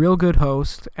 You're a real good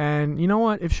host. And you know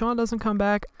what? If Sean doesn't come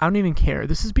back, I don't even care.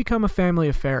 This has become a family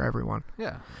affair, everyone.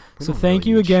 Yeah. So thank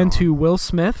you again to Will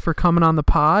Smith for coming on the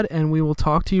pod, and we will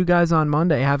talk to you guys on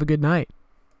Monday. Have a good night.